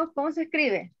verbo, ¿cómo se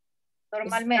escribe?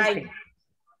 Normalmente.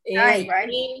 Type,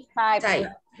 right? Type.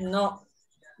 No.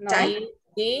 Type.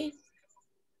 T-Y-P-E.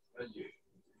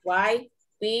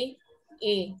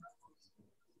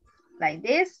 Like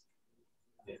this?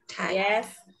 Type. Yes.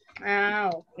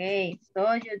 Okay.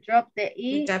 So you drop the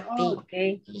E.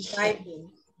 Okay.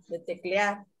 Typing. De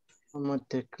teclear. Como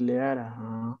teclear,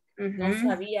 ajá. No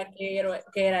sabía que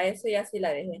era eso y así la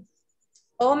dejé.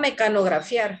 O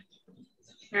mecanografiar.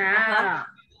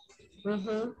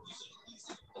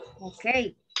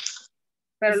 Okay.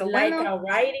 Pero it's lo like bueno. a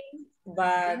writing,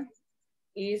 but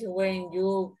is when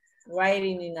you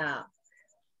writing in a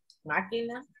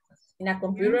máquina, in a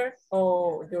computer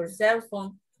or your cell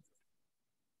phone.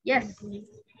 Yes.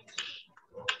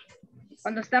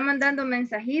 Cuando está mandando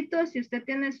mensajitos, si usted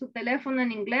tiene su teléfono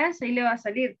en inglés, ahí le va a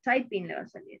salir, typing le va a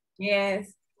salir.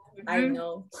 Yes, I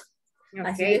know. Okay.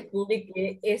 Así descubrí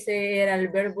que ese era el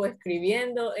verbo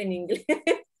escribiendo en inglés.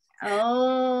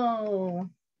 Oh,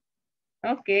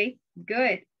 ok,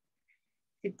 good.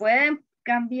 Si pueden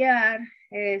cambiar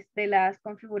las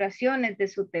configuraciones de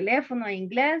su teléfono a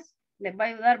inglés, les va a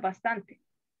ayudar bastante.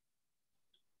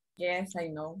 Yes, I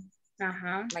know.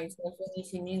 My cell phone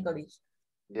is in English.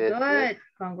 Good,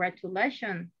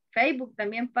 congratulations. Facebook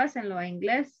también pásenlo a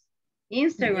inglés.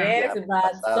 Instagram. Yes,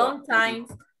 but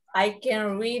sometimes I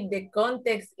can read the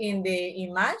context in the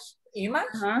image.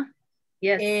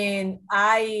 Yes. And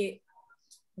I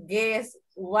guess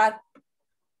what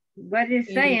is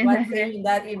saying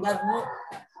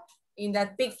in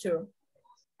that picture.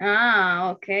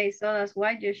 Okay, so that's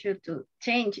why you should to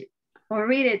change it or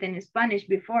read it in Spanish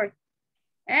before.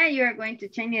 And you're going to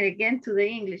change it again to the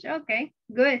English. Okay,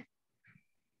 good.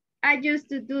 I used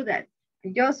to do that.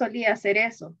 Yo solía hacer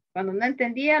eso. Cuando no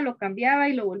entendía, lo cambiaba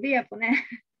y lo volvía a poner.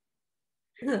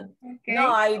 Okay.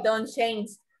 No, I don't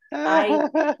change.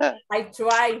 I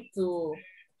try to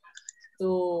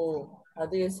how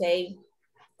do you say?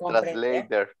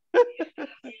 Translator.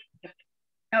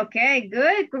 Okay,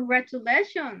 good.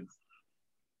 Congratulations.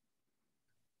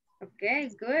 Okay,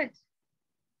 good.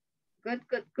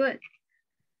 Good.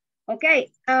 Okay,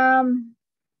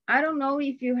 I don't know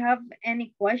if you have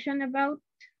any question about.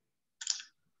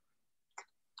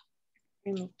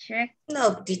 Let me check.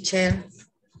 No, teacher.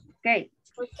 Okay.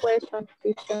 Good question,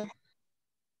 teacher.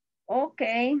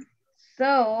 Okay,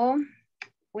 so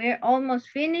we're almost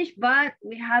finished, but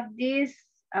we have this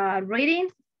reading.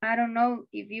 I don't know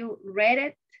if you read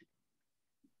it.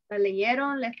 ¿La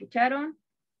leyeron? ¿La escucharon?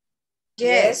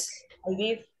 Yes. I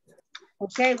did.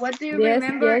 Okay, what do you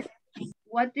remember? Yes.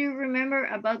 What do you remember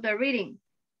about the reading?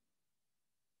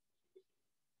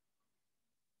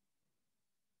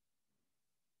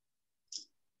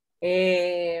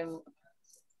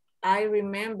 I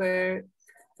remember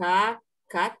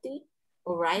Kathy,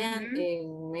 Orion,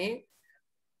 and Meg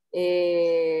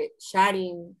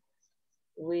chatting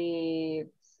with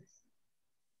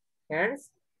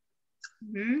hers.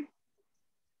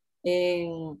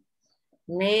 And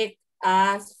Meg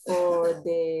asked for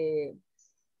the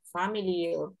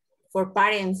family or for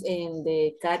parents and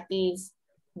the Kathy's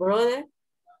brother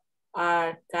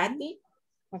are Kathy.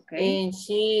 Okay. And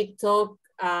she talked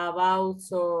about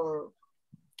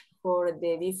for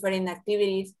the different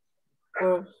activities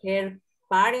for her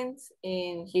parents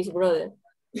and his brother.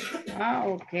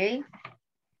 Okay.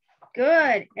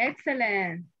 Good,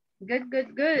 excellent.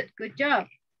 Good job.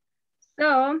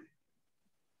 So,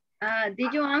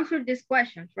 did you answer these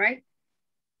questions, right?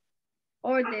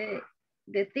 Or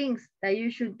the things that you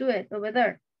should do it over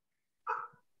there?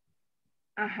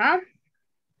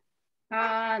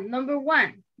 Number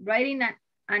 1, writing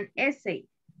an essay.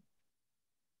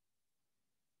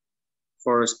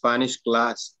 For Spanish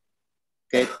class.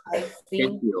 I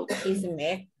think it's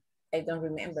Meg. I don't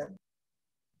remember.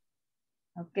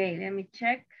 Okay, let me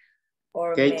check.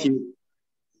 Or Katie.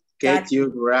 Katie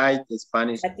Wright,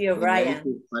 Spanish. Katie O'Brien.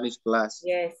 Spanish class.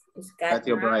 Yes, it's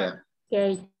Katie O'Brien.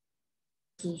 Okay.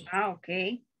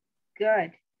 Okay,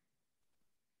 good.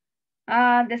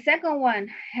 The second one,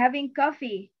 having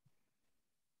coffee.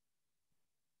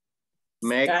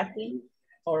 Meg. Kathy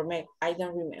or Meg, I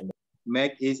don't remember.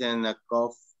 Meg is in a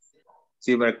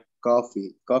cyber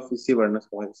coffee. Cyber, no sé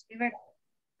cómo es. Cyber.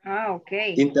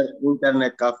 Okay.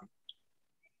 Internet coffee.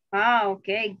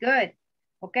 Okay, good.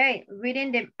 Okay,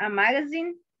 reading a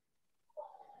magazine.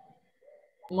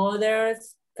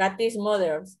 Mothers, Kathy's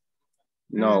mothers.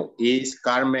 No, it's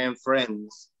Carmen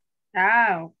Friends.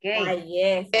 Okay.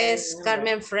 Yes. Yes,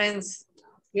 Carmen Friends.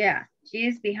 Yeah, she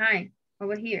is behind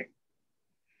over here.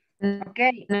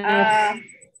 Okay, let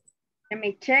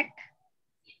me check.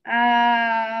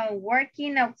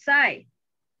 Working outside.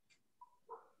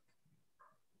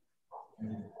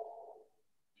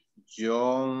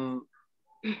 John,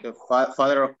 the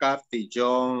father of Kathy,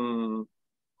 John.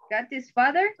 Kathy's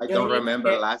father? I don't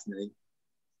remember last name.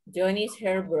 John is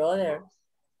her brother.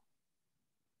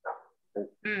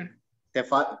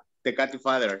 The Kathy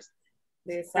fathers.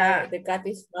 The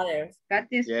Kathy's fathers.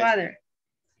 Kathy's father.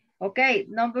 Okay,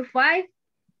 number 5.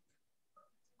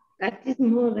 Kathy's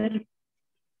mother.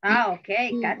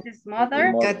 Okay, Kathy's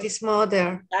mother. Kathy's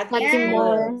mother. Kathy's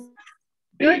mother.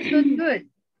 Good.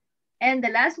 And the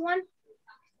last one?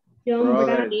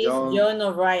 John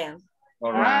O'Brien.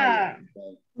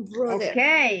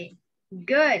 Okay,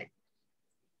 good.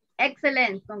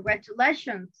 Excellent,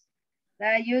 congratulations.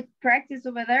 You practiced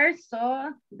over there,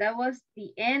 so that was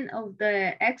the end of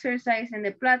the exercise in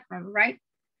the platform, right?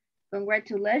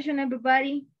 Congratulations,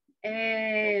 everybody.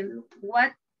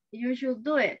 What you should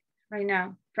do it right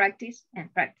now, practice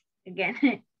and practice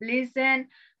again. Listen,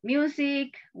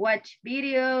 music, watch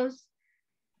videos.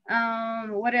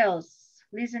 What else?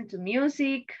 Listen to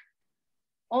music.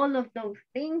 All of those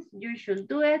things, you should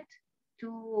do it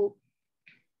to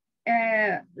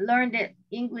learn the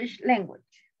English language.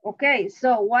 Okay,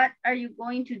 so what are you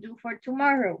going to do for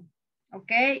tomorrow?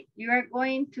 Okay, you are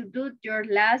going to do your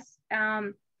last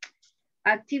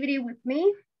activity with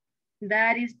me.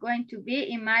 That is going to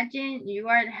be, imagine you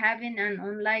are having an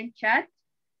online chat.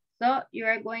 So you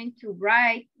are going to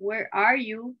write, where are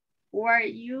you? Who are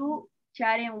you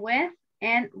chatting with?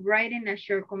 And writing a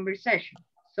short conversation.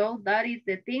 So that is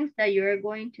the things that you are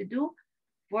going to do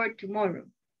for tomorrow.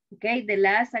 Okay, the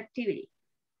last activity.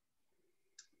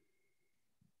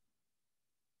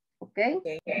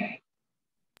 Okay.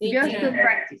 Just to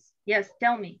practice. Yes,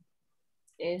 tell me.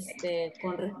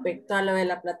 Con respecto a lo de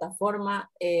la plataforma,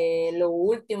 lo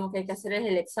último que hay que hacer es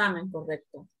el examen,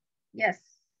 ¿correcto?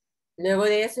 Yes. Luego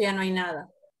de eso ya no hay nada.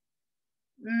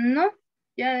 No,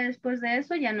 ya después de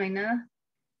eso ya no hay nada.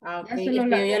 Ok, es que yo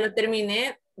ya lo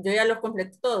terminé, yo ya lo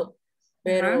completé todo,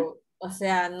 pero, o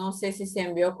sea, no sé si se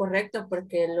envió correcto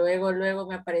porque luego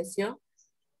me apareció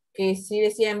que sí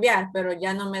decía enviar, pero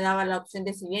ya no me daba la opción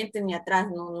de siguiente ni atrás,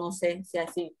 no sé si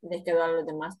así les quedó a los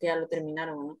demás que ya lo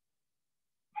terminaron o no.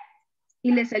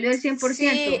 ¿Y le salió el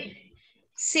 100%?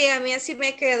 Sí, a mí así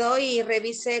me quedó y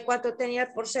revisé cuánto tenía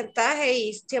el porcentaje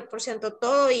y 100%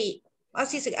 todo y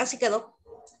así quedó.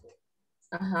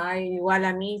 Ajá, igual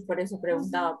a mí, por eso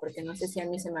preguntaba, porque no sé si a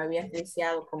mí se me había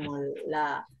glitchado como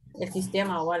el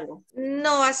sistema o algo.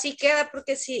 No, así queda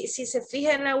porque si se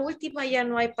fija en la última ya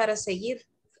no hay para seguir.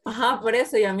 Ajá, por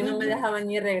eso, y a mí no me dejaba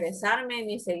ni regresarme,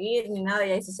 ni seguir, ni nada,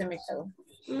 y ahí sí se me quedó.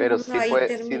 Pero sí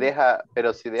deja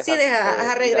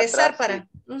a regresar atrás, para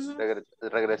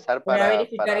regresar para para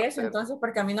verificar eso, entonces,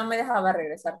 porque a mí no me dejaba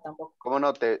regresar tampoco. ¿Cómo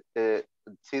no?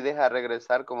 Sí deja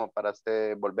regresar como para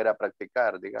volver a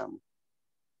practicar, digamos.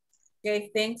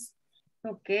 Okay, thanks.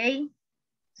 Okay.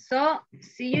 So,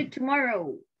 see you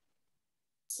tomorrow.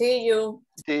 See you.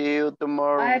 See you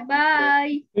tomorrow.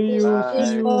 Bye-bye.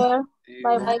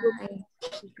 Bye-bye.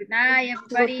 Good night,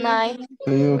 everybody. Good night.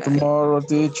 See you tomorrow,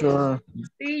 teacher.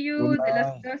 See you the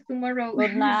last class tomorrow.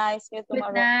 Good night. See you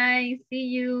tomorrow. Good night. See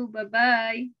you.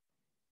 Bye-bye.